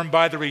transformed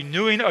by the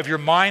renewing of your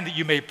mind, that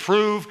you may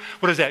prove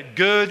what is that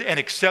good and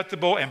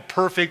acceptable and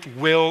perfect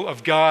will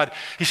of God.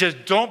 He says,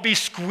 don't be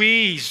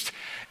squeezed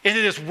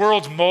into this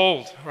world's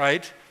mold,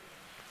 right?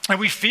 And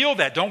we feel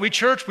that, don't we,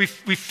 church? We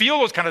feel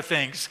those kind of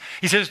things.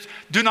 He says,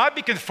 do not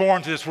be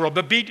conformed to this world,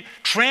 but be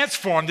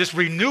transformed, this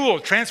renewal,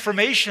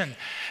 transformation.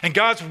 And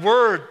God's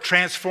word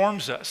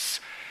transforms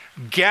us.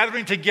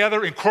 Gathering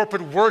together in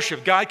corporate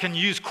worship, God can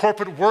use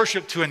corporate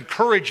worship to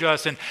encourage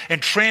us and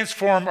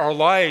transform our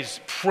lives.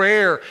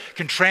 Prayer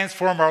can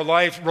transform our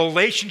lives.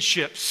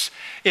 Relationships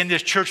in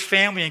this church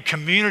family and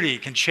community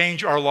can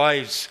change our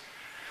lives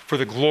for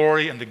the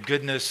glory and the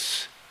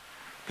goodness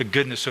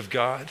of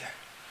God.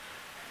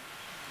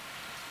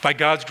 By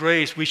God's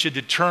grace, we should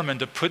determine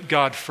to put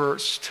God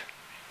first.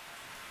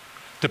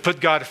 To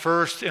put God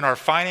first in our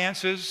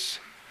finances,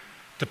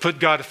 to put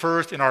God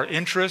first in our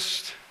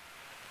interests,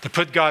 to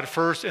put God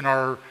first in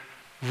our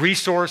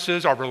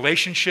resources, our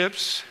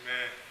relationships,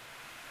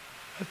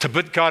 Amen. To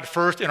put God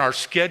first in our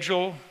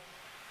schedule,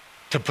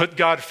 to put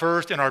God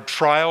first in our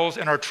trials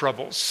and our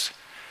troubles.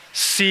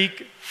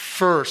 Seek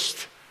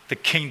first the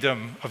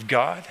kingdom of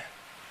God.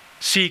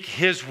 Seek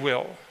his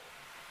will,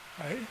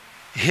 right?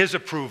 His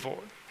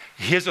approval,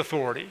 his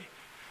authority.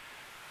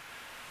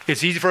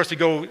 It's easy for us to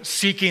go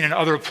seeking in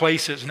other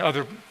places, in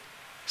other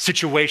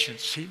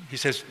situations. He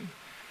says,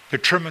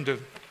 determined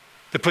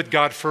to put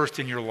God first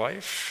in your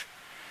life.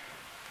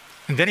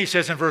 And then he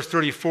says in verse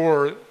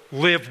 34,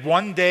 live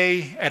one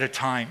day at a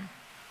time.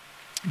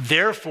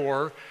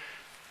 Therefore,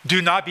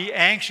 do not be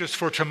anxious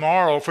for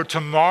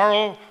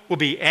tomorrow will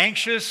be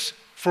anxious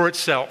for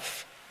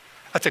itself.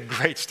 That's a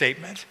great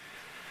statement.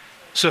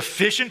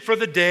 Sufficient for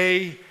the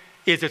day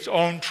is its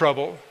own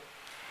trouble.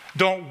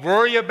 Don't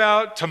worry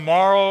about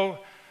tomorrow.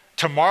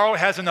 Tomorrow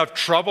has enough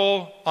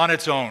trouble on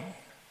its own.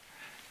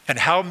 And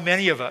how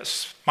many of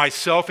us,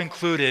 myself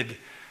included,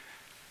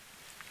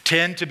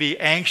 tend to be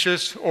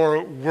anxious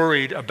or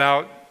worried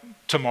about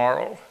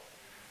tomorrow?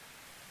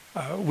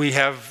 We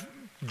have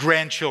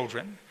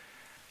grandchildren.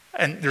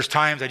 And there's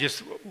times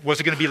what's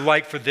it going to be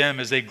like for them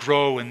as they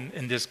grow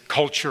in this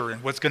culture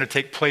and what's going to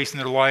take place in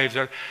their lives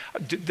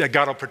that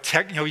God will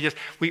protect.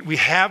 We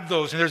have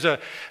those, and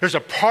there's a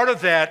part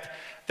of that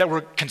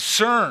we're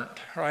concerned,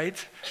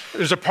 right?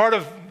 There's a part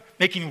of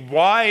making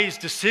wise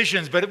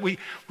decisions, but we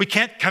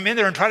can't come in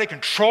there and try to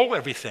control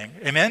everything.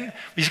 Amen?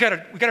 We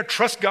got to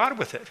trust God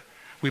with it.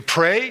 We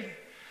pray,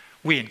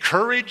 we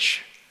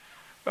encourage,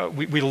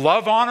 we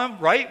love on him,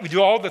 right? We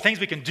do all the things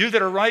we can do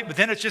that are right, but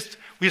then we just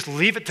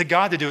leave it to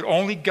God to do it.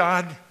 Only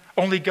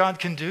God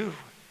can do.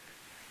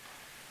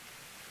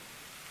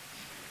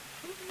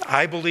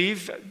 I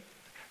believe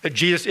that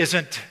Jesus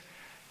isn't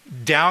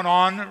down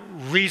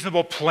on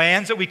reasonable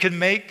plans that we can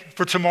make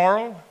for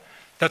tomorrow.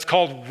 That's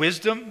called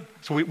wisdom.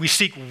 So we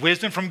seek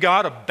wisdom from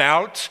God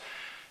about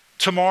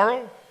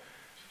tomorrow.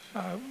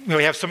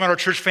 We have some in our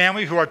church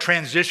family who are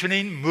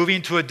transitioning,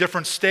 moving to a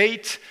different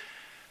state.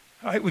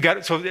 Right, what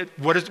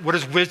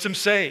does wisdom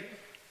say?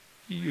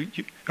 You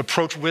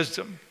approach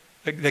wisdom.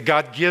 That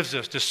God gives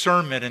us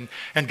discernment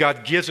and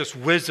God gives us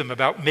wisdom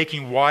about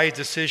making wise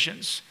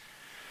decisions.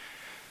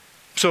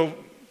 So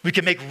we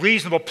can make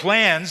reasonable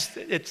plans.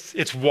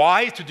 It's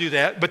wise to do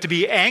that, but to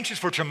be anxious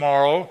for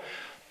tomorrow,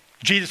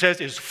 Jesus says,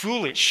 is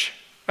foolish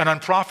and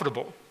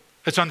unprofitable.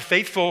 It's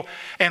unfaithful,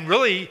 and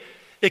really,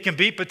 it can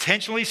be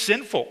potentially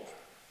sinful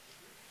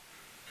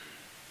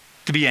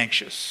to be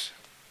anxious.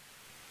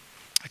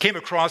 I came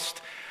across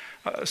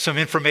some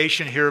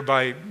information here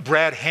by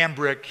Brad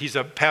Hambrick. He's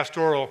a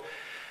pastoral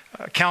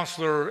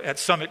counselor at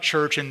Summit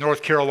Church in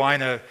North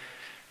Carolina.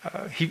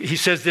 He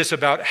says this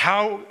about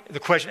how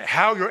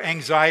your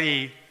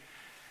anxiety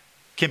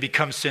can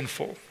become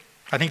sinful.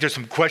 I think there's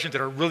some questions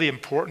that are really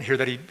important here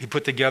that he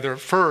put together.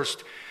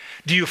 First,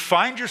 do you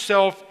find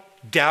yourself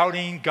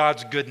doubting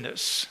God's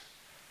goodness?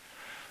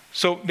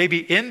 So maybe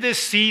in this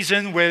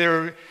season where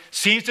there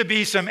seems to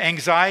be some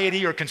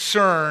anxiety or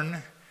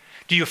concern,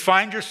 do you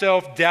find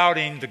yourself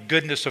doubting the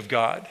goodness of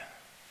God?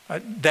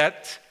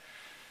 That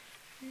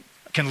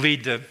can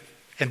lead to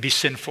and be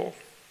sinful.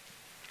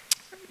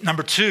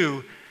 Number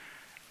two,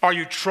 are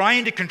you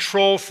trying to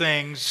control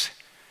things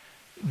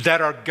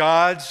that are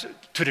God's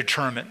to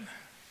determine?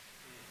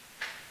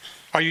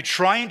 Are you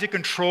trying to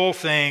control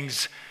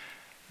things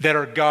that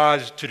are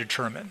God's to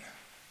determine?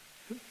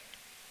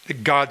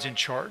 That God's in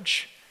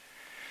charge.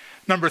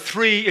 Number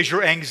three, is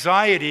your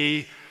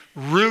anxiety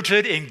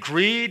rooted in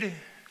greed,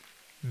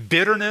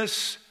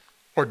 bitterness,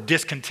 or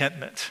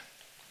discontentment?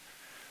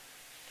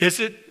 Is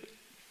it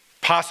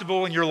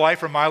possible in your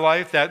life or my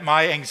life that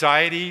my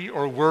anxiety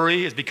or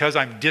worry is because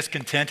I'm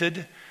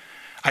discontented?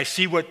 I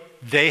see what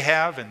they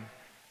have and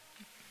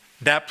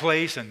that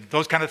place and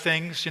those kind of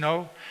things,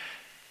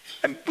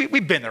 And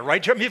we've been there,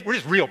 right? I mean, we're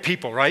just real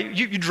people, right?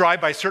 You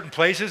drive by certain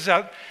places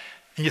out,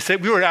 and you say,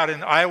 we were out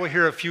in Iowa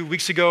here a few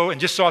weeks ago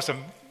and just saw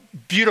some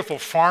beautiful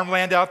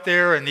farmland out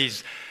there and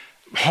these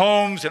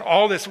homes and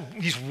all these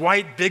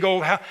white big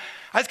old houses.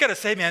 I just got to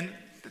say, man,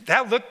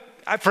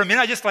 for a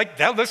minute, I just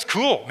that looks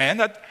cool,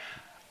 man.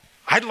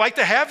 I'd like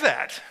to have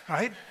that,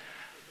 right?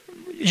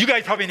 You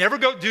guys probably never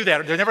go do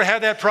that. They never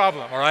have that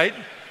problem, all right?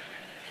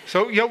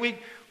 So,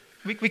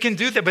 we can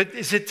do that, but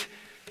is it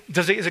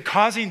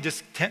causing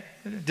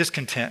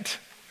discontent?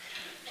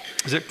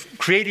 Is it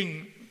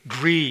creating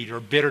greed or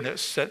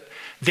bitterness that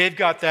they've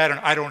got that and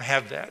I don't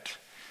have that?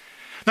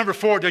 Number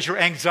four, does your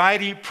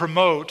anxiety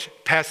promote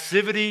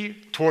passivity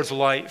towards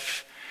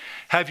life?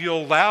 Have you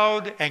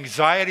allowed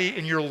anxiety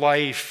in your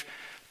life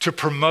to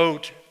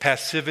promote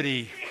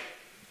passivity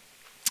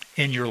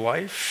in your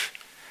life?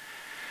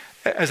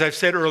 As I've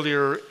said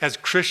earlier, as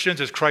Christians,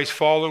 as Christ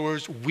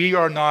followers, we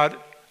are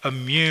not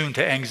immune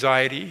to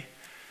anxiety.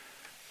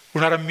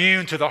 We're not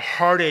immune to the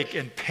heartache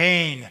and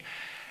pain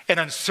and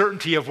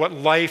uncertainty of what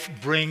life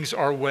brings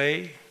our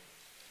way.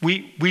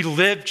 We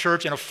live,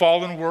 church, in a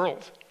fallen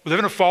world. We live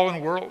in a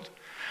fallen world.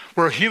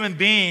 We're human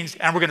beings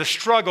and we're going to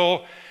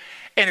struggle,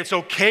 and it's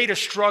okay to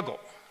struggle.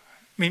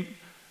 I mean,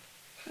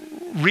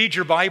 read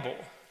your Bible.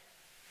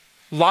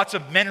 Lots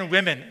of men and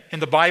women in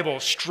the Bible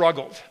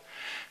struggled.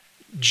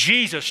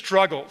 Jesus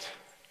struggled.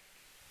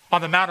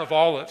 on the Mount of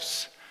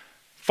Olives.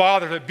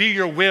 Father, if it be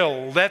your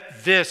will,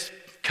 let this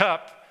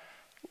cup,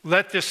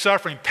 let this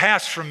suffering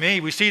pass from me.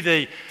 We see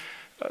the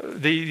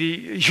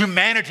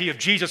humanity of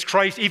Jesus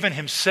Christ, even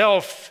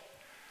himself.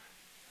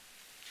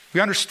 We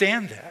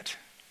understand that.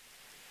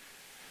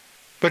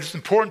 But it's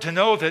important to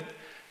know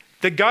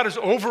that God is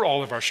over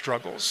all of our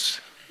struggles.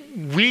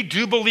 We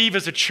do believe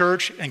as a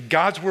church, and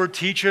God's word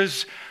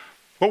teaches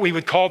what we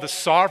would call the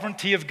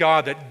sovereignty of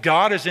God, that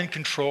God is in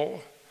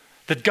control,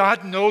 that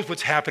God knows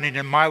what's happening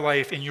in my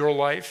life, in your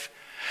life.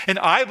 And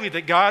I believe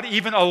that God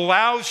even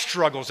allows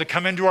struggles to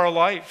come into our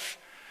life,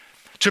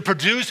 to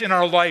produce in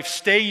our life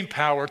staying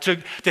power, to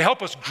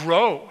help us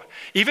grow,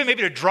 even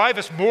maybe to drive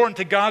us more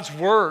into God's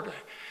word,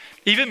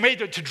 even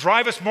maybe to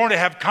drive us more to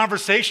have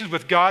conversations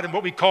with God in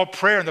what we call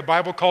prayer, and the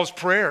Bible calls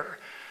prayer,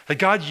 that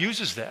God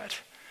uses that.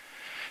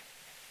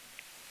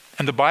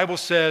 And the Bible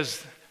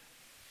says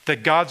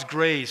that God's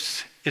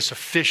grace is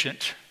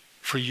sufficient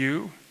for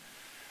you.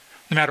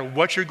 No matter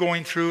what you're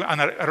going through, I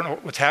don't know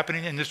what's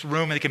happening in this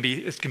room, and it can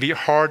be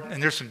hard,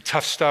 and there's some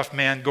tough stuff,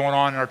 man, going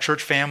on in our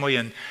church family,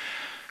 and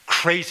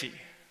crazy.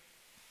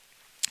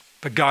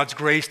 But God's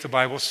grace, the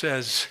Bible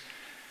says,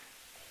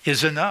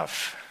 is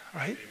enough,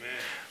 right?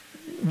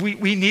 Amen.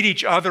 We need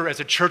each other as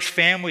a church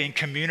family and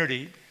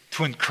community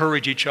to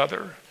encourage each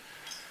other.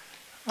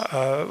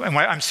 And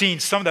I'm seeing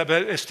some of that,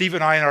 but as Steve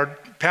and I and our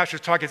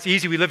pastors talk, it's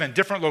easy. We live in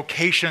different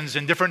locations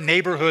and different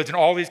neighborhoods and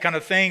all these kind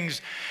of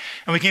things,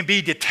 and we can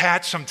be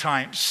detached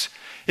sometimes.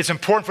 It's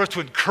important for us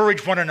to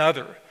encourage one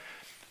another,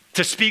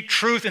 to speak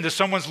truth into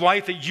someone's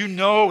life that you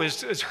know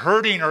is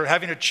hurting or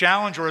having a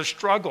challenge or a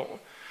struggle.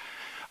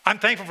 I'm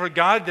thankful for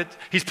God that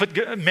he's put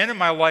men in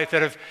my life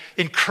that have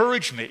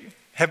encouraged me,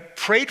 have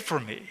prayed for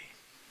me.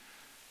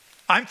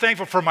 I'm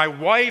thankful for my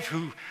wife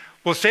who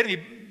will say to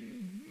me,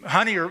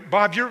 honey or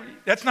Bob,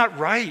 that's not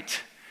right.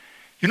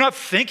 You're not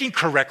thinking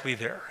correctly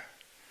there.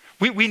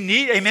 We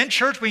need, amen,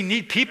 church, we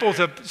need people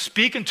to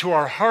speak into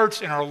our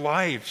hearts and our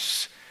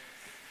lives.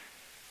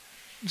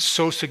 It's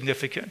so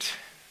significant.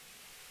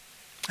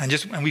 And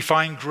we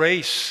find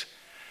grace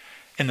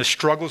in the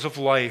struggles of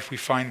life. We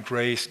find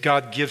grace.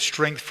 God gives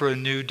strength for a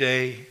new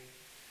day.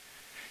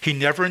 He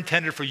never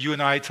intended for you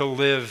and I to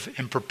live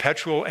in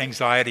perpetual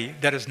anxiety.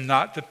 That is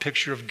not the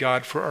picture of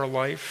God for our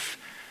life.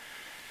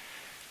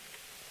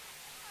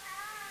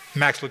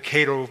 Max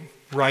Lucado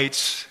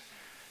writes,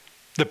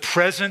 the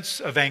presence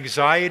of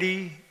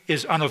anxiety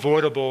is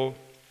unavoidable,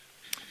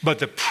 but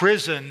the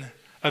prison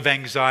of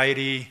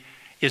anxiety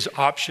is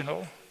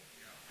optional.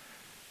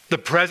 The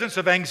presence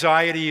of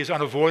anxiety is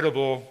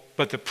unavoidable,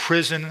 but the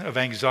prison of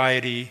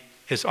anxiety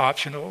is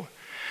optional.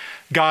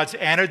 God's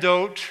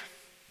antidote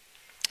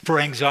for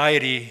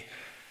anxiety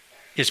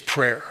is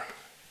prayer.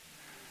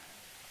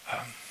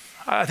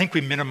 I think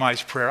we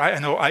minimize prayer. I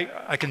know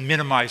I can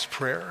minimize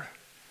prayer.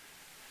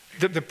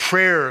 The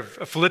prayer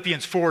of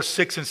Philippians 4,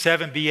 6, and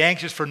 7, be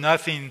anxious for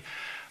nothing,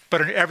 but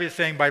in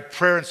everything by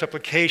prayer and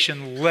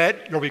supplication,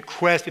 let your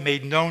request be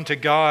made known to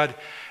God,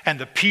 and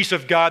the peace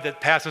of God that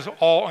passes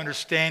all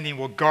understanding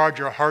will guard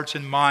your hearts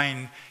and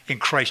mind in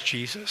Christ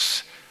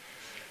Jesus.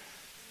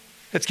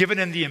 That's given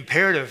in the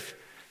imperative.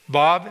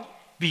 Bob,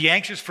 be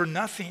anxious for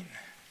nothing,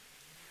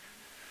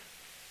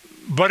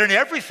 but in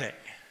everything.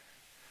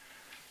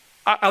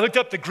 I looked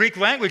up the Greek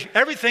language.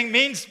 Everything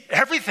means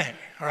everything,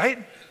 all right?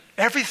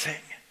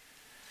 Everything.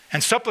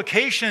 And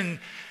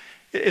supplication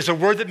is a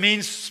word that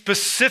means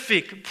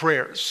specific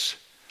prayers.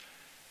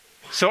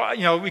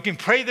 So, we can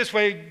pray this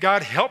way,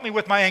 God, help me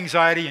with my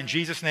anxiety, in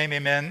Jesus' name,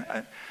 amen.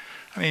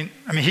 I mean,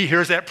 he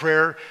hears that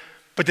prayer,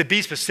 but to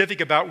be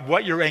specific about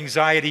what your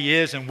anxiety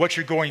is and what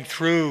you're going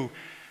through,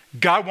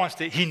 God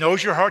he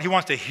knows your heart, he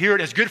wants to hear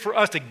it. It's good for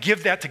us to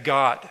give that to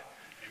God.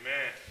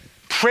 Amen.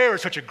 Prayer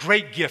is such a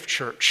great gift,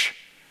 church.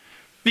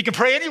 You can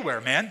pray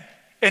anywhere, man.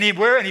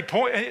 Anywhere, any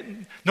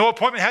point, no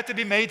appointment had to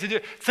be made to do.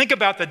 Think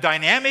about the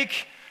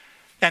dynamic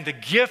and the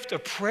gift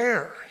of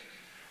prayer.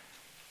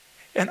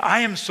 And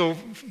I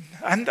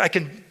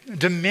can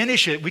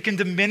diminish it. We can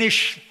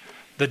diminish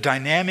the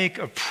dynamic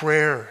of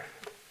prayer.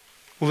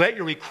 Let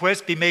your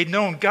request be made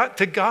known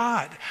to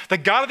God. The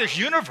God of this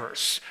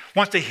universe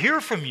wants to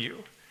hear from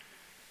you.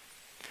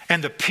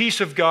 And the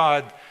peace of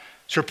God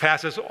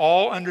surpasses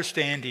all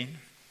understanding.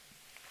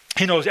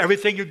 He knows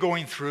everything you're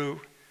going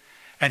through.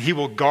 And he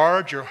will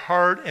guard your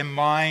heart and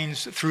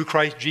minds through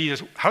Christ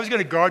Jesus. How is he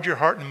going to guard your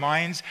heart and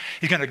minds?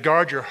 He's going to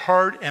guard your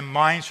heart and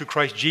minds through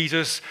Christ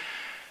Jesus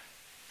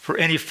for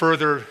any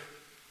further,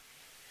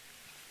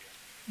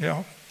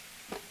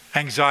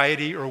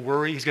 anxiety or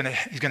worry. He's going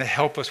to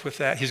help us with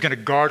that. He's going to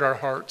guard our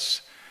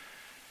hearts.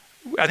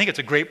 I think it's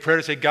a great prayer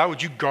to say, God,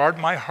 would you guard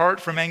my heart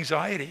from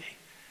anxiety?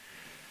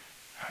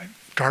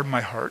 Guard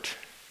my heart.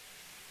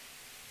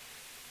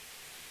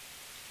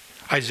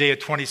 Isaiah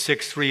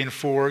 26, 3 and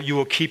 4, you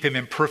will keep him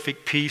in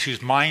perfect peace, whose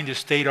mind is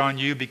stayed on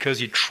you because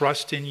he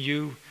trusts in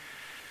you.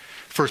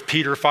 1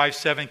 Peter 5,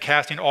 7,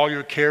 casting all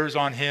your cares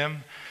on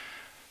him,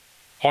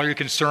 all your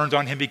concerns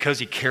on him because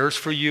he cares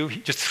for you.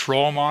 Just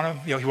throw them on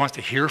him. He wants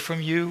to hear from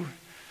you,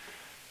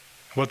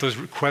 what those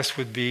requests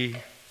would be.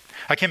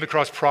 I came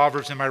across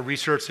Proverbs in my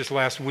research this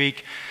last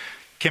week,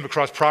 came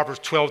across Proverbs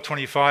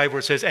 12:25, where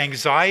it says,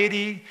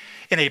 anxiety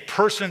in a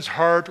person's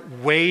heart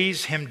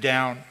weighs him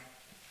down,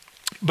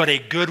 but a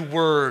good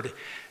word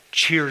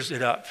cheers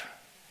it up.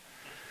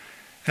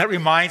 And that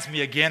reminds me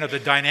again of the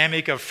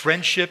dynamic of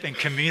friendship and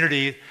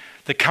community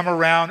that come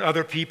around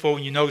other people.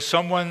 You know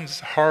someone's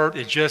heart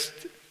is just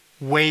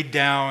weighed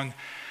down,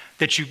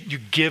 that you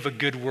give a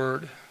good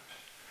word.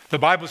 The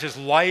Bible says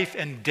life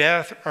and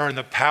death are in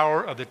the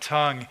power of the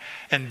tongue,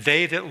 and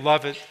they that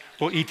love it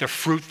will eat the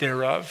fruit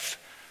thereof.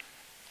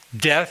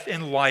 Death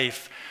and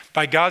life.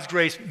 By God's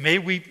grace, may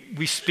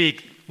we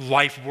speak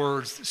life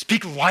words.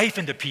 Speak life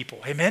into people.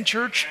 Amen,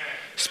 church?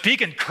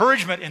 Speak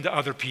encouragement into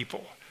other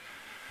people.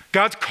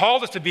 God's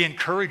called us to be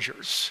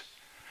encouragers.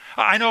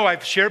 I know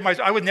I've shared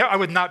I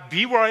would not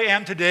be where I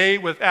am today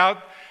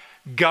without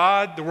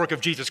God, the work of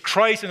Jesus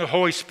Christ and the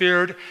Holy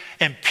Spirit,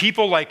 and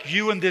people like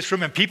you in this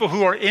room and people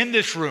who are in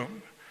this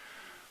room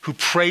who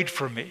prayed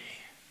for me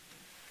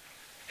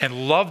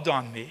and loved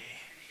on me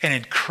and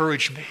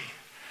encouraged me.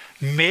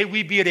 May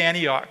we be at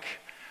Antioch.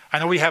 I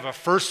know we have a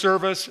first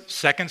service,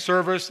 second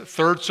service,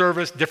 third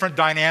service, different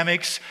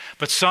dynamics,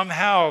 but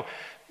somehow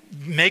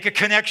make a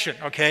connection,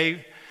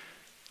 okay?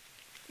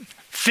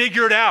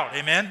 Figure it out,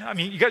 amen? I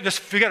mean, you got to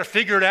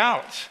figure it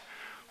out.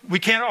 We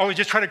can't always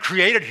just try to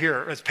create it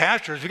here as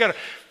pastors. We got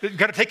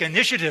to take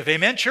initiative,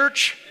 amen,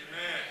 church?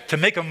 Amen. To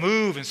make a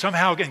move and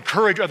somehow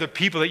encourage other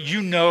people that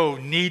you know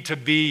need to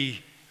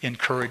be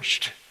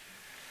encouraged.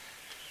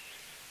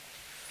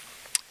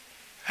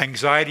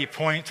 Anxiety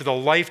points to the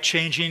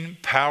life-changing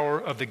power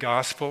of the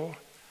gospel.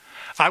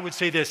 I would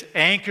say this: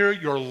 anchor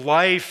your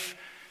life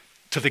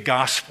to the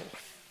gospel.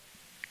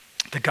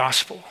 The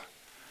gospel.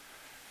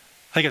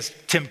 I think it's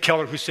Tim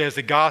Keller who says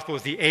the gospel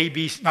is the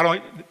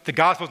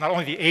gospel is not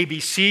only the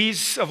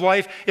ABCs of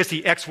life, it's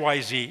the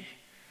XYZ.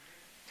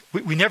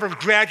 We never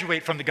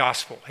graduate from the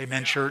gospel.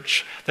 Amen,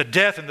 church. The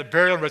death and the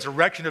burial and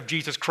resurrection of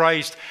Jesus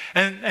Christ.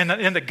 And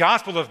the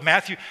gospel of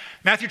Matthew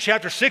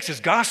chapter 6 is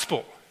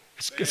gospel.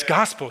 It's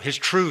gospel, his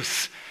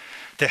truth,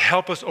 to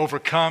help us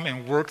overcome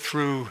and work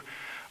through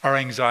our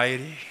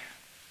anxiety.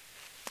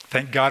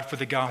 Thank God for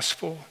the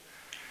gospel.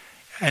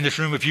 And this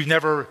room, if you've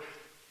never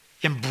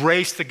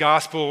embraced the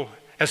gospel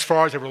as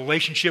far as a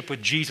relationship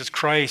with Jesus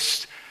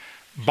Christ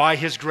by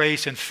his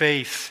grace and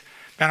faith,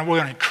 man, we're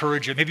going to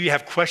encourage you. Maybe you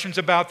have questions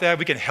about that.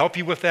 We can help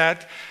you with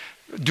that.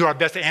 Do our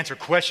best to answer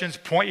questions,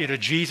 point you to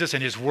Jesus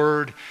and his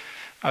word,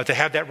 to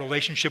have that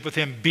relationship with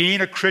him.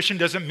 Being a Christian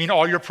doesn't mean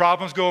all your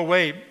problems go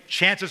away.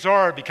 Chances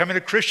are, becoming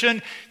a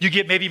Christian, you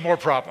get maybe more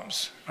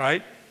problems,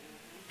 right?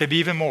 Maybe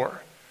even more.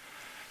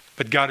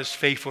 But God is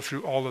faithful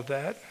through all of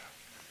that.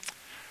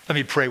 Let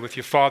me pray with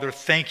you. Father,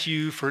 thank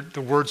you for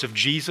the words of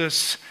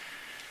Jesus.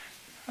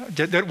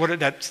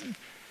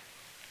 That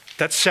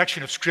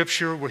section of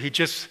Scripture where he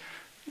just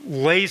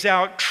lays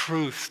out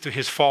truth to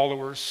his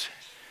followers,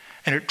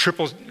 and it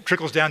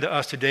trickles down to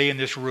us today in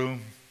this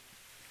room,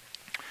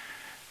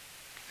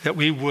 that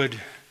we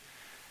would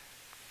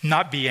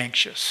not be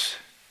anxious,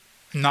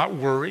 not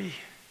worry.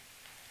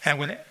 And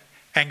when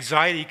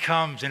anxiety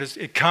comes, and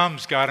it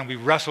comes, God, and we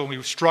wrestle, and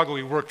we struggle,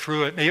 we work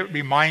through it, may it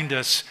remind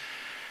us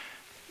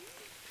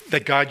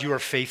that, God, you are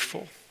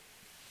faithful.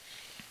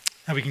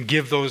 And we can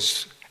give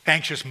those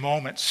anxious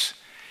moments,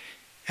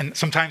 and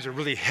sometimes they're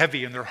really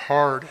heavy and they're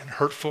hard and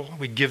hurtful,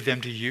 we give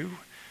them to you.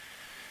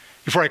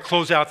 Before I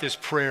close out this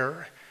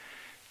prayer,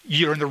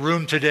 you're in the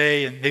room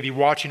today and maybe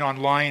watching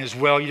online as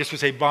well. You just would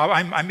say, Bob,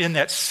 I'm in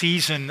that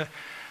season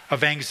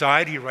of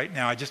anxiety right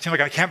now. I just feel like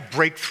I can't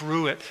break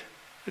through it.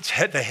 It's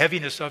the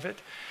heaviness of it.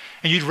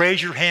 And you'd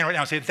raise your hand right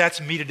now and say,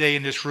 that's me today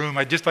in this room.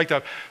 I'd just like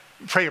to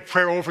pray a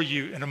prayer over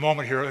you in a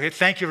moment here. Okay,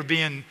 thank you for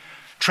being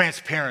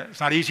transparent. It's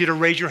not easy to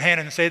raise your hand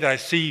and say that. I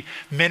see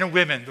men and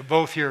women, but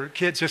both here,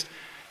 kids, just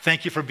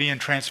thank you for being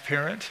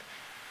transparent.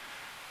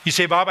 You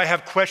say, Bob, I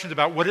have questions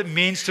about what it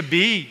means to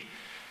be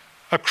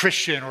a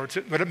Christian, or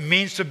what it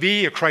means to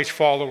be a Christ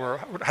follower.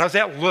 How does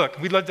that look?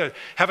 We'd love to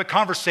have a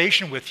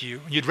conversation with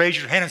you. You'd raise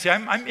your hand and say,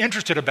 I'm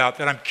interested about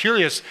that. I'm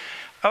curious.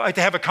 I'd like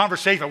to have a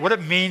conversation about what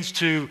it means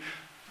to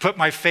put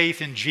my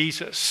faith in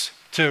Jesus,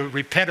 to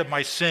repent of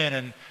my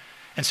sin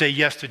and say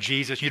yes to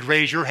Jesus. You'd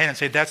raise your hand and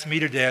say, that's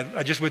me today.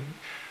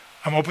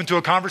 I'm open to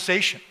a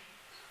conversation.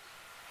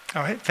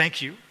 All right,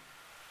 thank you.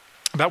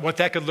 About what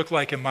that could look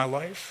like in my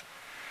life.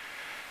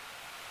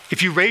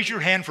 If you raise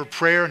your hand for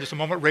prayer, in just a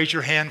moment, raise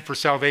your hand for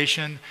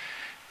salvation.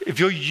 If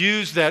you'll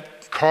use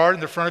that card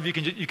in the front of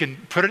you, you can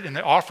put it in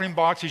the offering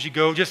box as you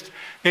go, just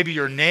maybe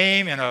your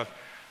name and a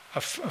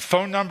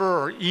phone number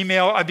or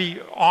email. I'd be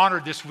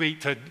honored this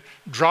week to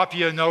drop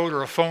you a note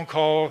or a phone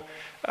call.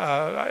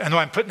 I know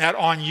I'm putting that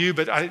on you,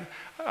 but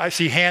I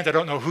see hands. I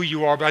don't know who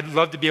you are, but I'd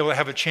love to be able to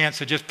have a chance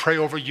to just pray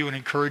over you and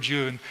encourage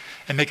you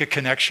and make a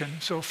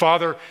connection. So,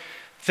 Father,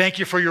 thank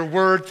you for your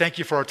word. Thank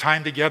you for our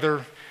time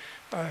together.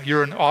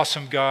 You're an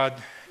awesome God,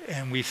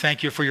 and we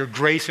thank you for your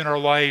grace in our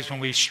lives.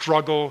 When we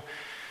struggle,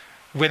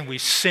 when we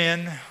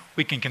sin,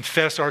 we can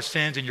confess our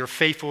sins, and you're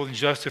faithful and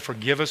just to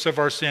forgive us of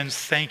our sins.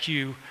 Thank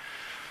you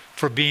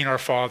for being our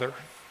Father.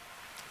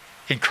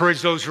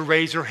 Encourage those who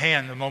raised their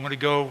hand a moment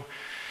ago,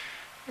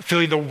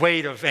 feeling the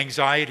weight of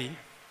anxiety.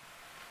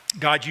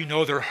 God, you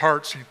know their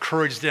hearts.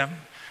 Encourage them.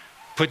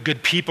 Put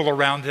good people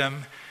around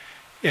them.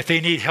 If they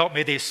need help,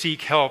 may they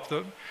seek help.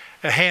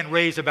 A hand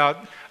raised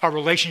about our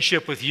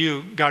relationship with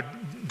you. God,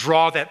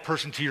 draw that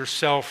person to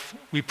yourself,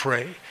 we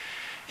pray.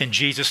 In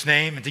Jesus'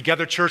 name. And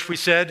together, church, we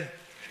said,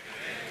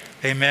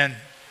 Amen.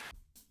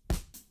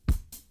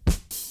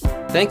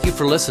 Thank you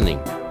for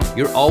listening.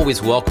 You're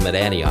always welcome at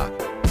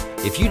Antioch.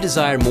 If you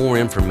desire more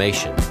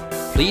information,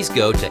 please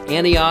go to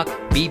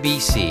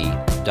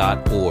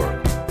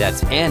AntiochBBC.org.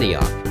 That's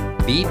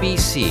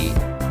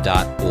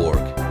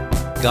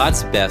AntiochBBC.org.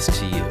 God's best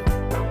to you.